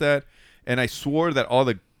noticed that, and I swore that all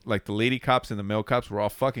the lady cops and the male cops were all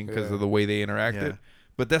fucking because of the way they interacted. Yeah.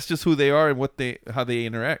 But that's just who they are and how they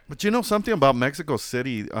interact. But you know something about Mexico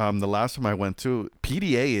City? The last time I went to,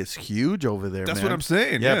 PDA is huge over there. That's man. what I'm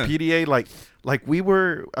saying. Yeah, Yeah. PDA like we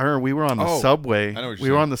were. I remember we were on the subway. I know what you're we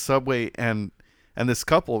were saying. on the subway, and this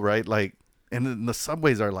couple, right? Like, and then the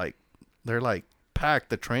subways are like they're like packed,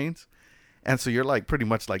 the trains, and so you're like pretty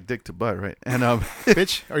much like dick to butt, right? And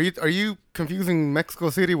Bitch, are you confusing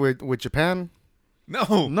Mexico City with Japan?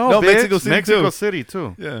 No, no, Mexico bitch, City Mexico too. City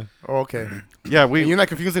too. Yeah. Oh, okay. Yeah, And you're not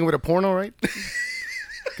confusing with a porno, right?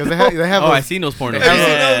 Because they have Oh, those, I seen those pornos. Have you seen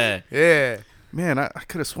Yeah. Yeah. Man, I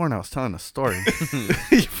could have sworn I was telling a story.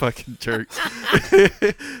 You fucking jerks.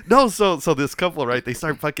 No, so this couple, right? They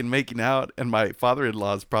start fucking making out, and my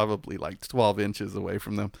father-in-law is probably like 12 inches away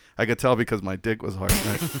from them. I could tell because my dick was hard.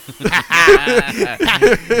 Right?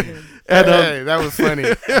 And Hey, that was funny.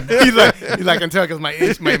 he's like, I can tell because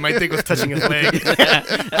my dick was touching his leg.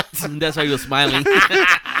 That's why he was smiling.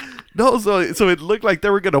 no, so it looked like they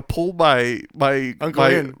were gonna pull my Uncle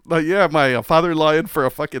in. my father-in-law in for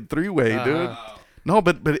a fucking three-way, dude. No,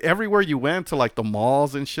 but everywhere you went to like the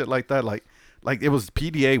malls and shit like that, like it was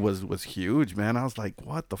PDA was huge, man. I was like,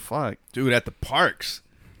 what the fuck? Dude, at the parks.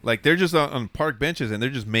 Like, they're just on park benches, and they're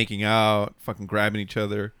just making out, fucking grabbing each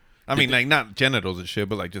other. I mean, like, not genitals and shit,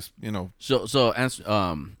 but, like, just, you know. So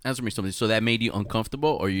answer me something. So that made you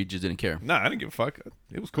uncomfortable, or you just didn't care? Nah, I didn't give a fuck.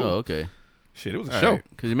 It was cool. Oh, okay. Shit, it was a show.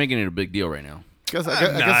 Because you're making it a big deal right now.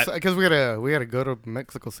 I guess we gotta go to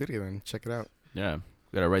Mexico City then. Check it out. Yeah,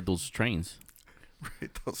 gotta ride those trains. Right,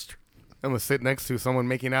 those I'm gonna sit next to someone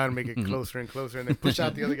making out and make it closer and closer, and then push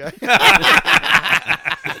out the other guy.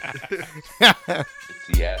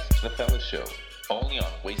 It's the Ask the Fellas Show, only on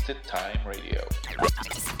Wasted Time Radio.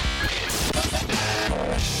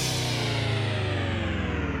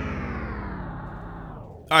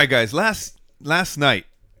 All right, guys. Last night,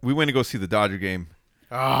 we went to go see the Dodger game.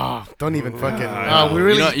 Oh, don't even fucking. We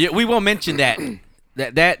really. You know, yeah, we won't mention that.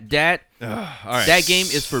 That All right. that game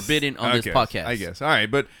is forbidden on this podcast. I guess. All right,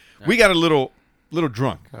 but we got a little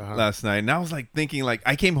drunk last night, and I was like thinking, like,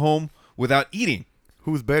 I came home without eating.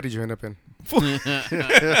 Whose bed did you end up in?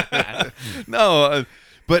 No,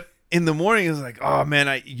 but in the morning, it was like, oh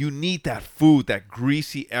man, you need that food, that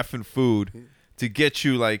greasy effing food, to get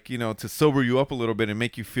you, like, you know, to sober you up a little bit and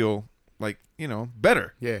make you feel like, you know,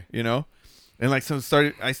 better. Yeah. You know, and like,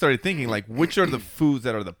 I started thinking, like, which are the foods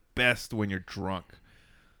that are the best when you're drunk?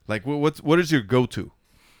 Like, what is your go-to?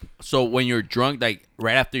 So when you're drunk, like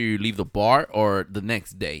right after you leave the bar or the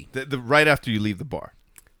next day? The right after you leave the bar.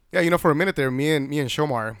 Yeah, you know, for a minute there, me and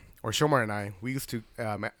Shomar, or Shomar and I, we used to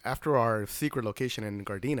after our secret location in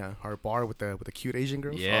Gardena, our bar with the cute Asian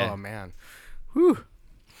girls. Yeah. Oh man, whew.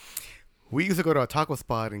 We used to go to a taco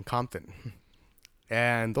spot in Compton,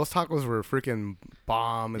 and those tacos were freaking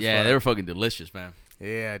bomb. As Yeah, fuck. they were fucking delicious, man.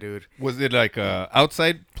 Yeah, dude. Was it like a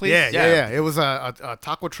outside place? Yeah. It was a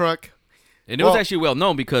taco truck. And it was actually well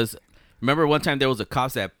known because remember one time there was a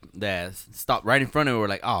cops that stopped right in front of it. We're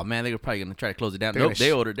like, oh man, they were probably gonna try to close it down. They're Nope,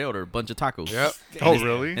 gonna they ordered a bunch of tacos. Yep. Oh,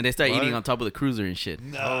 really? And they started What? eating on top of the cruiser and shit.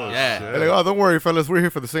 No, yeah. They're like, oh, don't worry, fellas, we're here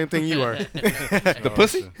for the same thing you are. The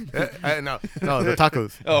pussy? No, the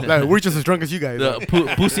tacos. Like, we're just as drunk as you guys. The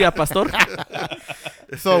Pusia Pastor.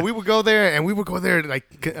 So we would go there, and we would go there like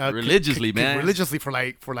Religiously, man. religiously for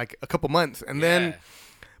like a couple months, and then,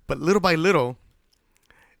 but little by little,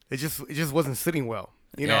 it just wasn't sitting well.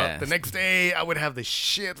 You know, Yeah. the next day I would have the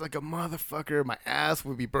shit like a motherfucker. My ass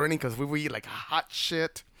would be burning because we would eat like hot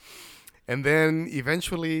shit, and then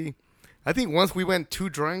eventually, I think once we went too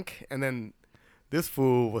drunk, and then this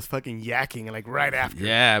fool was fucking yakking like right after.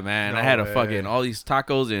 Yeah, man. I No had a way. fucking all these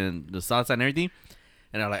tacos and the salsa and everything,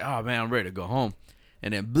 and I'm like, oh man, I'm ready to go home.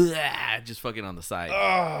 And then blah, just fucking on the side.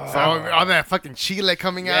 So all that fucking chile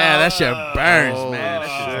coming out. Yeah, that shit burns, man. That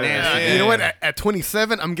shit's nasty. You know what? At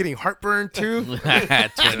 27, I'm getting heartburn too.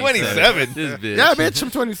 27? This bitch. Yeah, bitch, I'm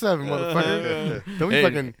 27, motherfucker. Don't be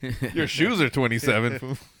fucking. Your shoes are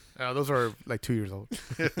 27. Those are like 2 years old.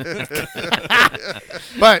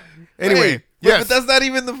 But anyway, Yes. But that's not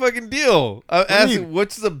even the fucking deal. do you Ask mean?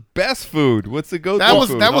 what's the best food? What's the go-to That was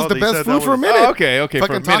food? that was Oh, the they best said food that for a was- minute. Oh, okay, for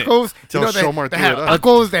fucking a minute. tacos. Till Shomar they threw had it up.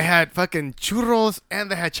 tacos. They had fucking churros,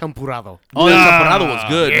 and they had champurrado. Oh, the chaparrado was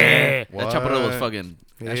good, man. Yeah. That chaparrado was fucking.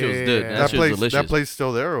 That shit was good. Yeah. That, That shit was place, delicious. that place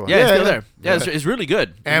still there? Or what? Yeah, it's Yeah, still yeah. there. Yeah, it's really good.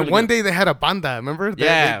 It's And really one good. day they had a banda. Remember?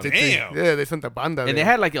 Yeah. Damn. Yeah, they sent the banda. And there. they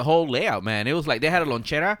had like a whole layout, man. It was like they had a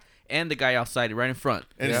lonchera and the guy outside right in front.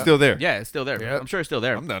 And Yeah. it's still there. Yeah, it's still there. Yep. I'm sure it's still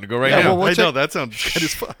there. I'm down to go right Yeah, now. well, we'll I check- know that sounds good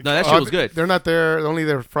as fuck. No, that shit was good. They're not there. They're only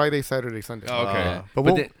there Friday, Saturday, Sunday. Oh, okay. But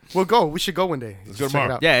But we'll go. We should go one day. go Just check it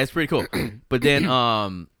tomorrow. out. Yeah, it's pretty cool. But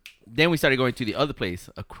then we started going to the other place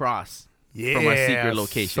across from our secret Yes.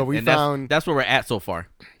 location. So we and found. that's where we're at so far.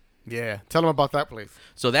 Yeah. Tell them about that place.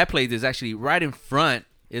 So that place is actually right in front.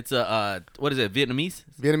 It's a what is it? Vietnamese?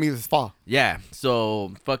 Vietnamese is pho. Yeah.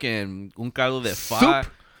 So fucking un caldo de fa.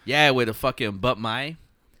 Yeah, with a fucking butt mai.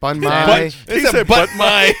 Bun But- mai. It's a butt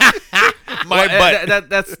my my Well, butt.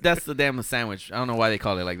 that's the damn sandwich. I don't know why they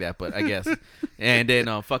call it like that, but I guess. And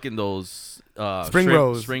then fucking those Spring shrimp-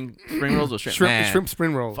 rolls. spring rolls or shrimp. Shrimp, Man, shrimp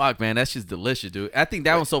spring roll. Fuck, man, that's just delicious, dude. I think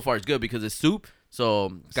that one so far is good because it's soup.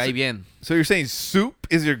 So cae bien. So you're saying soup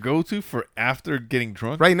is your go-to for after getting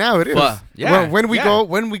drunk? Right now it is. Yeah, Well, when we yeah.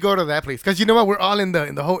 go to that place, because you know what, we're all in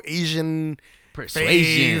the whole Asian phase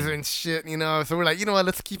Persuasion. and shit. You know, so we're like, you know what,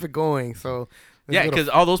 let's keep it going. So let's Yeah, go to- because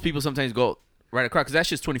all those people sometimes go right across because that's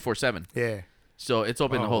just 24/7. yeah, So it's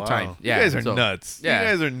open Oh, the whole wow. time. You Yeah, guys are so- nuts. Yeah. You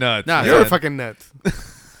guys are nuts. Nah, man. you're fucking nuts.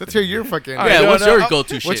 Let's hear your fucking. All right, Yeah, no, what's no, your I-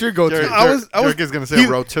 go-to shit? What's your go-to? Derek, I was- Derek is gonna say he-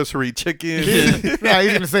 rotisserie chicken. Yeah,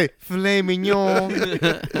 he's gonna say filet mignon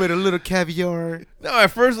with a little caviar. No, at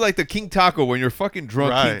first like the King Taco when you're fucking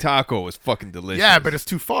drunk. King Right. Taco is fucking delicious. Yeah, but it's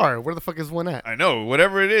too far. Where the fuck is one at? I know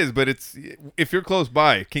whatever it is, but it's if you're close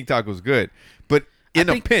by, King Taco's good. But in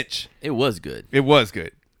a think- pinch, It was good. it was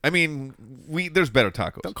good. I mean, there's better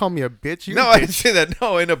tacos. Don't call me a bitch. You No, I didn't say that.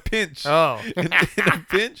 No, in a pinch. Oh, in a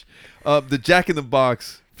pinch, the Jack in the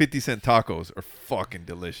Box 50-cent tacos are fucking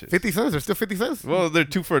delicious. 50 cents. They're still 50 cents. Well, they're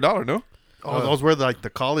 $2 for $1, no? Oh, those were like the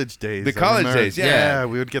college days. The I college remember. days, yeah. Yeah,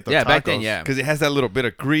 we would get the Yeah, tacos. back then, yeah. Because it has that little bit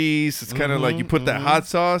of grease. It's kind of like you put that hot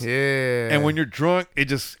sauce. Yeah. And when you're drunk, it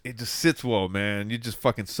just sits well, man. You just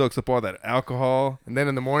fucking soaks up all that alcohol. and then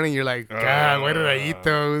in the morning you're like, God, why did I eat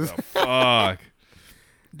those? Fuck.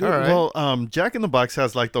 Dude, All right. well, Jack in the Box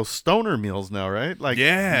has like those stoner meals now, right? Like,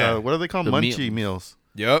 Yeah. what are they called? The Munchie meals.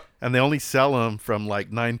 Yep. And they only sell them from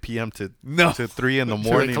like 9 p.m. to No. 3 in the they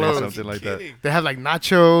morning or close. something like that. Kidding. They have like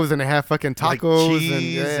nachos and they have fucking Like tacos cheese and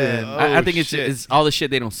yeah. and- I Oh, think it's shit. it's all the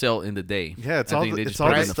shit they don't sell in the day. Yeah, it's I all think the- they it's just all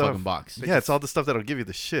put it the in the stuff. fucking box. Yeah, it's all the stuff that'll give you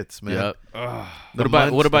the shits, man. Yep. Ugh. The What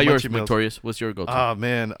about munch- the yours, munchie meals. Victorious? What's your go-to? Oh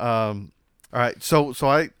man. All right. So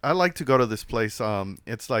I like to go to this place.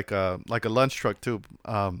 It's like a lunch truck too.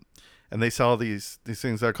 And they sell these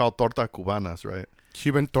things that are called torta cubanas, right?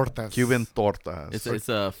 Cuban tortas. Cuban tortas. it's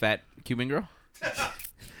a fat Cuban girl.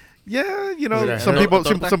 Yeah, you Is know, it a some Harry- people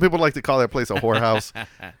torta? some people like to call that place a whorehouse.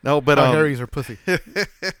 No, but Oh, Harry's her pussy.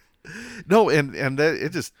 no, and that,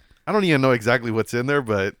 it just I don't even know exactly what's in there,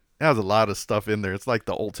 but it has a lot of stuff in there. It's like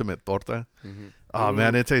the ultimate torta. Oh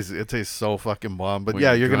man, it tastes so fucking bomb. But When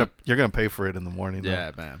yeah, you're you're drunk. gonna pay for it in the morning. though.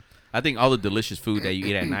 Yeah, man. I think all the delicious food that you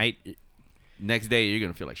eat at night, next day you're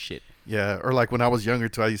gonna feel like shit. Yeah, or like when I was younger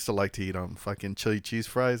too, I used to like to eat fucking chili cheese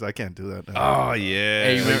fries. I can't do that now. Oh, yeah.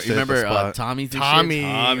 Hey, you used to hit the remember spot. Tommy's? And Tommy.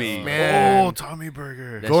 Shit? Tommy. Man. Oh, Tommy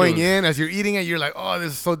Burger. That Going shit was- in as you're eating it, you're like, "Oh,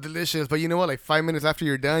 this is so delicious." But you know what? Like 5 minutes after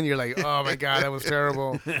you're done, you're like, "Oh my god, that was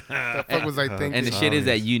terrible." The fuck was I thinking? And the shit is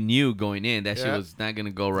that you knew going in that shit Yeah. was not gonna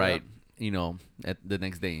go right. You know, at the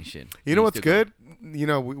next day and shit. You know what's still good? You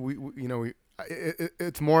know,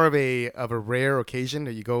 it's more of a rare occasion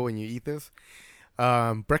that you go and you eat this.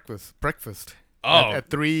 Breakfast. Oh. At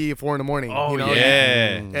 3 or 4 in the morning. Oh, you know,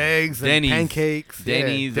 yeah. eggs and Denny's. pancakes.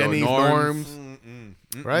 Denny's yeah. or Denny's, Norm's. Norms.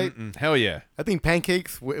 Right? Hell yeah. I think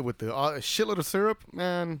pancakes with the shitload of syrup,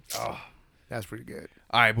 man. Oh, that's pretty good.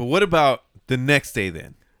 All right, but what about the next day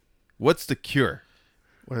then? What's the cure?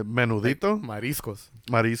 What, menudito, Mariscos,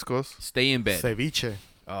 mariscos. Stay in bed. ceviche.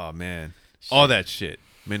 Oh, man. All that shit.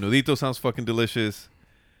 Menudito sounds fucking delicious.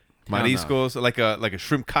 Hell no. Mariscos, like a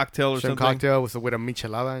shrimp cocktail or Shrimp something. cocktail with a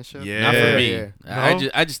michelada and shit. Yeah. Not for me. Yeah.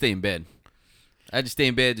 I just stay in bed. I just stay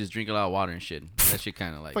in bed, just drink a lot of water and shit. That shit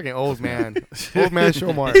kind of like. Fucking old man. Old man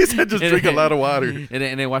Shomar. He said just drink a lot of water. and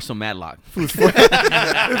then watch some Matlock. This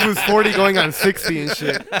was 40 going on 60 and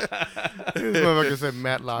shit. This motherfucker said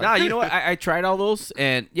Matlock. Nah, you know what? I tried all those,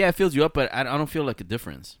 and yeah, it fills you up, but I don't feel like a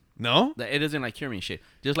difference. No? It doesn't like cure me and shit.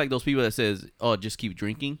 Just like those people that says, "Oh, just keep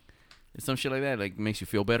drinking," and some shit like that, like makes you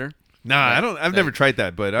feel better. Nah, I don't. I've never tried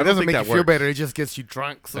that, but I It don't doesn't think make that you feel works. better. It just gets you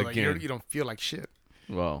drunk, so like Again. you don't feel like shit.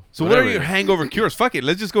 Well, So what are whatever. your hangover cures? Fuck it.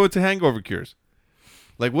 Let's just go into hangover cures.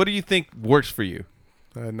 Like, what do you think works for you?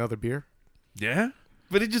 Another beer. Yeah,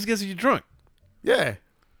 but it just gets you drunk. Yeah.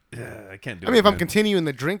 Yeah, I can't do. I mean, it, if I'm man. continuing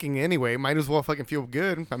the drinking anyway, might as well fucking feel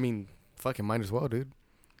good. I mean, fucking might as well, dude.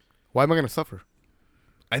 Why am I gonna suffer?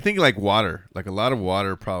 I think like water, like a lot of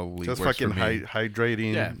water probably Just works fucking for me.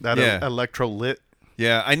 hydrating. Yeah. That Yeah. electrolyte.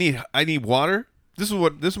 Yeah, I need water. This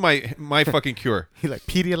is my fucking cure. He like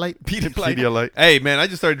Pedialyte. Pedialyte. Hey man, I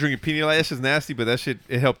just started drinking Pedialyte. That's just nasty, but that shit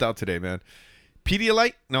it helped out today, man.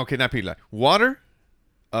 Pedialyte? No, okay, not Pedialyte. Water,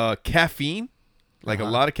 caffeine, like a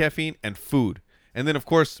lot of caffeine, and food. And then of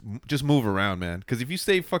course just move around, man. Because if you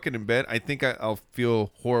stay fucking in bed, I think I'll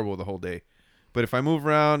feel horrible the whole day. But if I move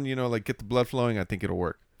around, like get the blood flowing, I think it'll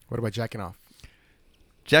work. What about jacking off?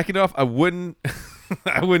 Jacking off, I wouldn't.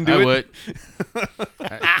 I wouldn't do I it. would.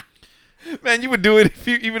 Man, you would do it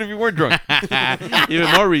even if you weren't drunk.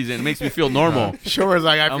 Even more reason. It makes me feel normal. Sure as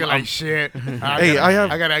like I feel I'm- like shit. Hey,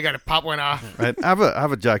 I gotta pop one off. Right. I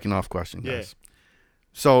have a jacking off question, guys.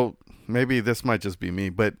 So maybe this might just be me,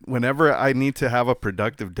 but whenever I need to have a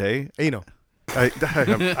productive day, Anal. I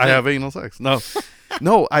have anal sex.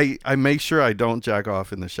 No, I make sure I don't jack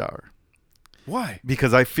off in the shower Why?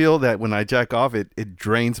 because I feel that when I jack off, it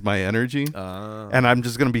drains my energy, and I'm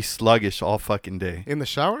just gonna be sluggish all fucking day. In the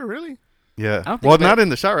shower, really? Yeah. don't think Well, that- not in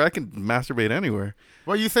the shower. I can masturbate anywhere.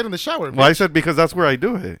 Well, you said in the shower. Well, I bitch. said because that's where I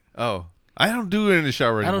do it. Oh, I don't do it in the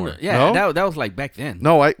shower I anymore. don't know. Yeah, No? that was like back then.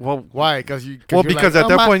 No, Why? Well, You're because like, at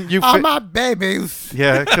that my- point you oh, fi- my babies.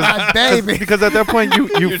 yeah, My baby. because at that point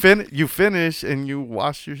you finish and you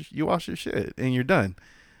wash your shit and you're done.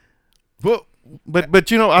 Well, But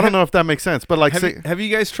I don't know if that makes sense. But like have you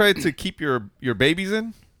guys tried to keep your babies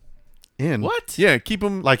in? in What? Yeah, keep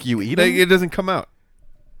them like you eat like them. it doesn't come out.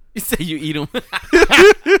 You say you eat them.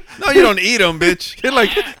 No, you don't eat them, bitch. You're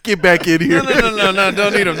like get back in here. No,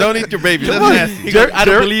 don't eat them. Don't eat your babies. That's Come on. nasty. I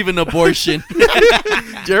don't believe in abortion.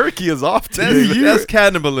 Cherokee is off today. That's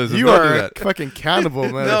cannibalism. You Don't do are that. fucking cannibal,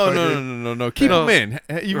 man. No. Keep them in.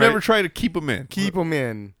 You've Right. never tried to keep them in. Keep them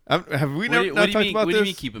in. Have we What never do you not talked mean? about What this? do you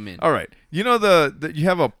mean keep them in? All right. You know the you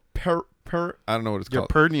have a I don't know what it's Your called.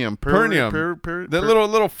 perineum. The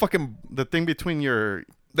little fucking the thing between your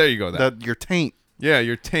there you go. That. your taint. Yeah,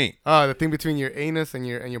 your taint. The thing between your anus and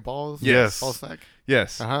your balls. Yes. Ball sack.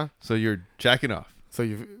 Yes. Uh-huh. So you're jacking off, So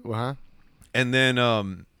you. Uh-huh. and then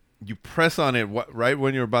you press on it right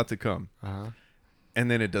when you're about to come, Uh-huh.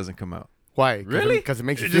 and then it doesn't come out. Why? Really? Because it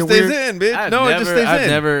makes you It feel just stays weird. in, bitch. I've It just stays I've in.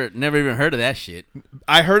 never even heard of that shit.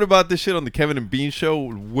 I heard about this shit on the Kevin and Bean show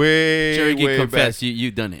way, Cherokee, way confess back.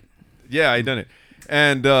 you've done it. Yeah, I done it,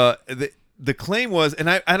 and the claim was, and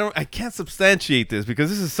I can't substantiate this because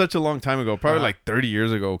this is such a long time ago, probably like 30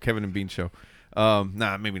 years ago, Kevin and Bean show.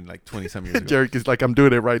 Maybe like 20 some years ago. Cherokee's like I'm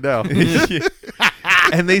doing it right now.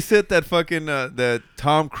 And they said that fucking that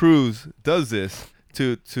Tom Cruise does this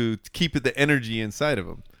to keep the energy inside of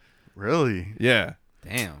him. Really? Yeah.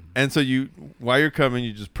 Damn. And so while you're coming,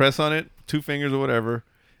 you just press on it, 2 fingers or whatever,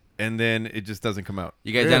 and then it just doesn't come out.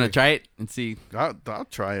 You guys Really? down to try it and see? I'll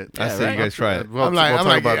try it. I say right. you guys try it. We'll I'm like,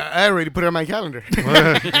 talk about it. I already put it on my calendar.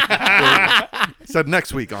 Said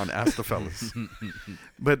next week on Ask the Fellas.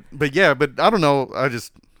 but I don't know.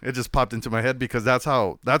 It just popped into my head because that's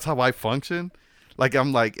how I function. Like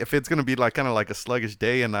I'm like if it's gonna be like kind of like a sluggish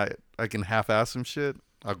day and I can half-ass some shit,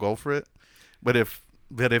 I'll go for it. But if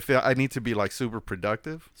I need to be like super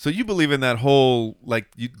productive, So you believe in that whole like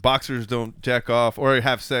boxers don't jack off or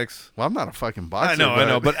have sex? well, I'm not a fucking boxer. I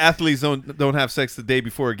know, but athletes don't have sex the day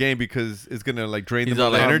before a game because it's gonna like drain He's them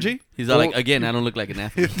all of like energy. He's all like, again, I don't look like an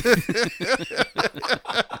athlete.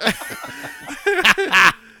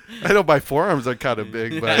 I know my forearms are kind of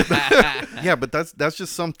big, but yeah, but that's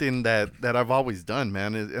just something that I've always done,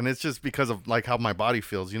 man, and it's just because of like how my body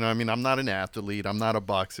feels. You know what I mean? I'm not an athlete. I'm not a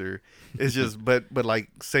boxer. It's just, but like,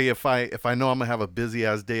 say if I know I'm gonna have a busy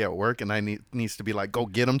ass day at work and I needs to be like, go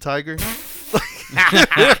get 'em, Tiger.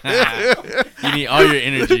 You need all your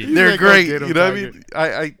energy. They're Like, go great. get 'em, You know what I Tiger. mean?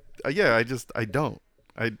 I don't.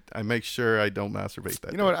 I make sure I don't masturbate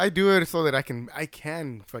that. You know what? I do it so that I can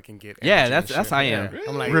fucking get. Yeah, energy that's and shit. I am. Yeah.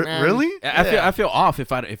 I'm like, day? man, Really? I feel off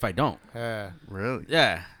if I don't. Yeah. Really?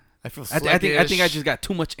 Yeah. I feel. I think I just got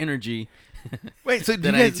too much energy. Wait, so do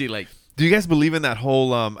Then you I guys need to like. do you guys believe in that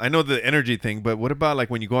whole? I know the energy thing, but what about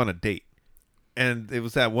like when you go on a date? And it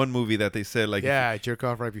was that one movie that they said like, Yeah, I jerk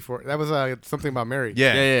off right before. That was something about Mary.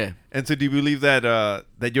 yeah. Yeah. And so do you believe that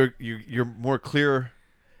that you're more clear?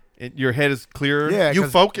 Your head is clearer. Yeah, You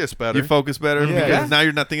 'cause- focus better. You focus better Yeah. because now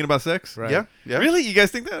you're not thinking about sex. Right. Yeah. Yeah. Really? You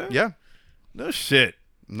guys think that? Yeah. No shit.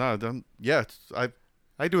 No, don't. Yeah.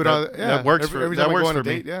 I do it That- all. Yeah, that works every, for- every that time I works go on a for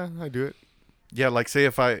me. date. Yeah, I do it. Yeah, like say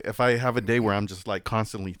if I have a day where I'm just like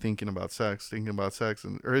constantly thinking about sex,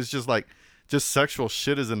 or it's just like just sexual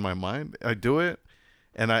shit is in my mind. I do it,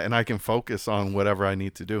 and I can focus on whatever I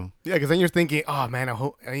need to do. Yeah, because then you're thinking, oh man, I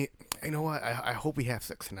hope you know what? I hope we have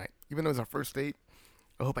sex tonight, even though it's our first date.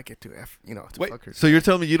 I hope I get to fuck her. So you're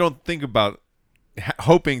telling me you don't think about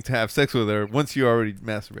hoping to have sex with her once you already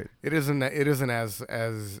masturbated? It isn't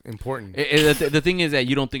as important. The thing is that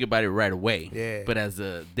you don't think about it right away. Yeah. But as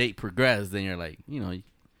the date progresses, then you're like, you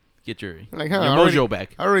get your Like, your I mojo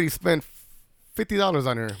back. I already spent $50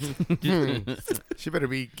 on her. She better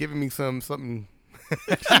be giving me something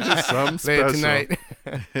Some later special. tonight.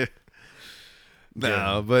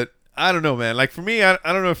 No, but I don't know, man. Like for me, I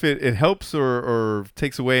don't know if it helps or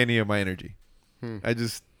takes away any of my energy.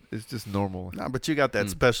 It's just normal. Nah, but you got that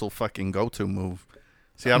special fucking go-to move.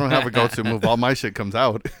 See, I don't have a go-to move. All my shit comes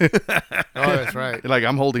out. Oh, that's right. Like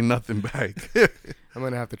I'm holding nothing back. I'm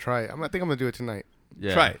gonna have to try it. I think I'm gonna do it tonight.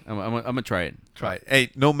 Yeah. Try it. I'm gonna try it. Try it. Hey,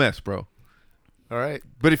 no mess, bro. All right.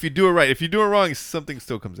 But if you do it right, if you do it wrong, something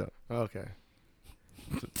still comes out. Okay.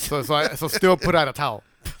 So still put out a towel.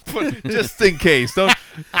 Just in case. Don't.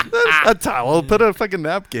 A towel. Put a fucking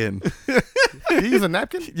napkin. You use a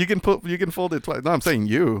napkin? You can fold it twice. No, I'm saying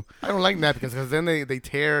you. I don't like napkins because then they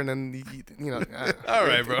tear and then All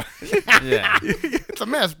right, bro. Yeah. it's a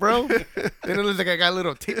mess, bro. Then it looks like I got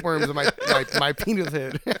little tapeworms in my penis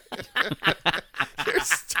head. You're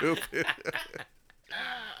stupid.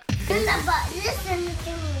 Listen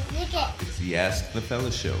to me. Look at. It's the Ask the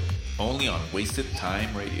Fellas show, only on Wasted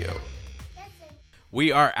Time Radio.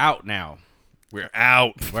 We are out now. We're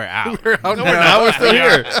out. We're out. No, we're not. We're still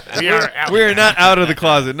here. We are out. We're not out of the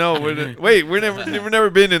closet. No, we've never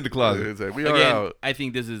been in the closet. We are Again, out. I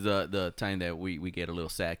think this is the time that we get a little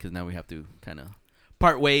sad because now we have to kind of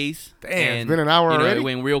part ways. Damn, it's been an hour already? It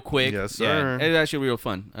went real quick. Yes, sir. Yeah, it's actually real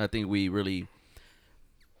fun. I think we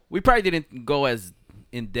probably didn't go as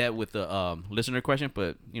in depth with the listener question,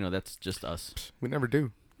 but that's just us. We never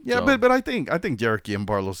do. Yeah, So- but I think Jericho and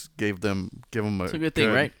Barlos give them It's a good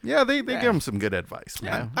thing, right? Yeah, they give them some good advice,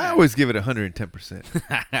 man. I always give it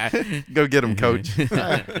 110%. Go get them, coach.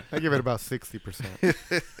 I give it about 60%.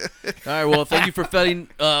 All right, well, thank you for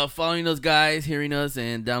following us, guys, hearing us,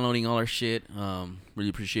 and downloading all our shit. Really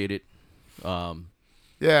appreciate it.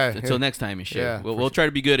 Yeah. Until next time and shit. Yeah, We'll try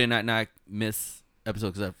to be good and not miss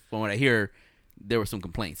episodes because from what I hear, there were some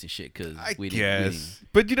complaints and shit because we didn't.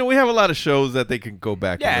 But we have a lot of shows that they can go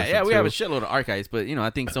back. and listen Yeah, we have a to. shitload of archives, but I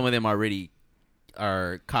think some of them already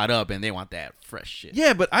are caught up and they want that fresh shit.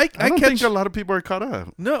 Yeah, but I I don't catch think a lot of people are caught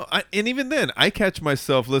up. no, and even then, I catch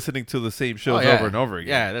myself listening to the same shows Oh, yeah. over and over again.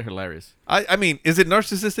 Yeah, they're hilarious. I mean, is it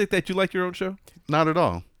narcissistic that you like your own show? Not at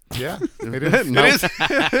all. Yeah, it is. No. It is.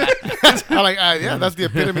 Yeah, that's the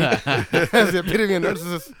epitome. That's the epitome of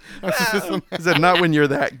narcissism. Is it not when you're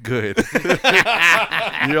that good?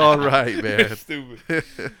 You're all right, man. Stupid.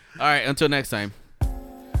 All right, until next time.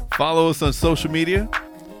 Follow us on social media.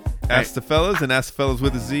 Ask the Fellas and Ask the Fellas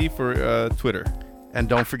with a Z for Twitter. And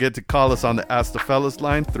don't forget to call us on the Ask the Fellas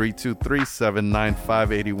line,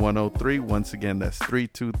 323-795-8103. Once again, that's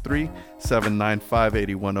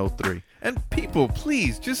 323-795-8103. And people,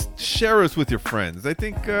 please just share us with your friends. I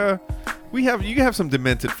think you have some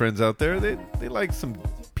demented friends out there. They like some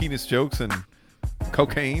penis jokes and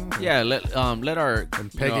cocaine. Yeah, let our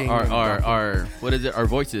pegging our what is it? Our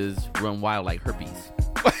voices run wild like herpes.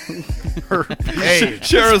 Hey,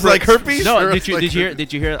 Share us like herpes. No, did you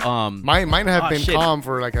hear? mine have Oh, been shit. calm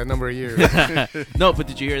for like a number of years. No, but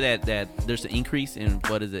did you hear that there's an increase in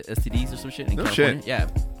what is it, STDs or some shit in No California? shit. Yeah,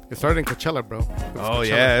 It started in Coachella, bro. It was Oh Coachella.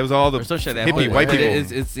 yeah, it was all the or some shit that hippie white but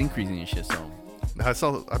people. It's increasing and shit. So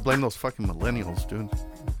I blame those fucking millennials, dude.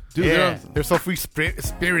 Dude, Yeah, they're so free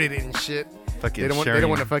spirited and shit. Fucking They don't sharing.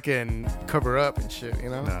 want to fucking cover up and shit.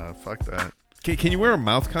 Nah, fuck that. Can you wear a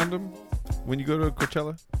mouth condom when you go to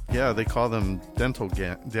Coachella? Yeah, they call them dental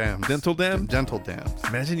dams. Dental dams? Dental dams.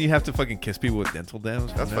 Imagine you have to fucking kiss people with dental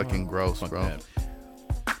dams. That's fucking gross, fuck bro. that.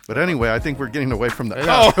 But anyway, I think we're getting away from the.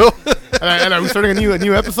 Oh, And are we starting a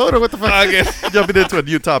new episode or what the fuck? I guess. Jumping into a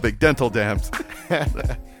new topic, dental dams.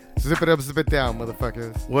 Zip it up, zip it down,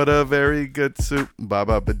 motherfuckers. What a very good soup.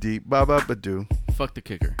 Baba ba-dee, baba ba-doo. fuck the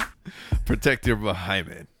kicker. Protect your behind,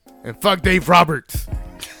 man. And fuck Dave Roberts.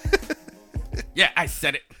 Yeah, I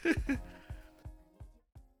said it.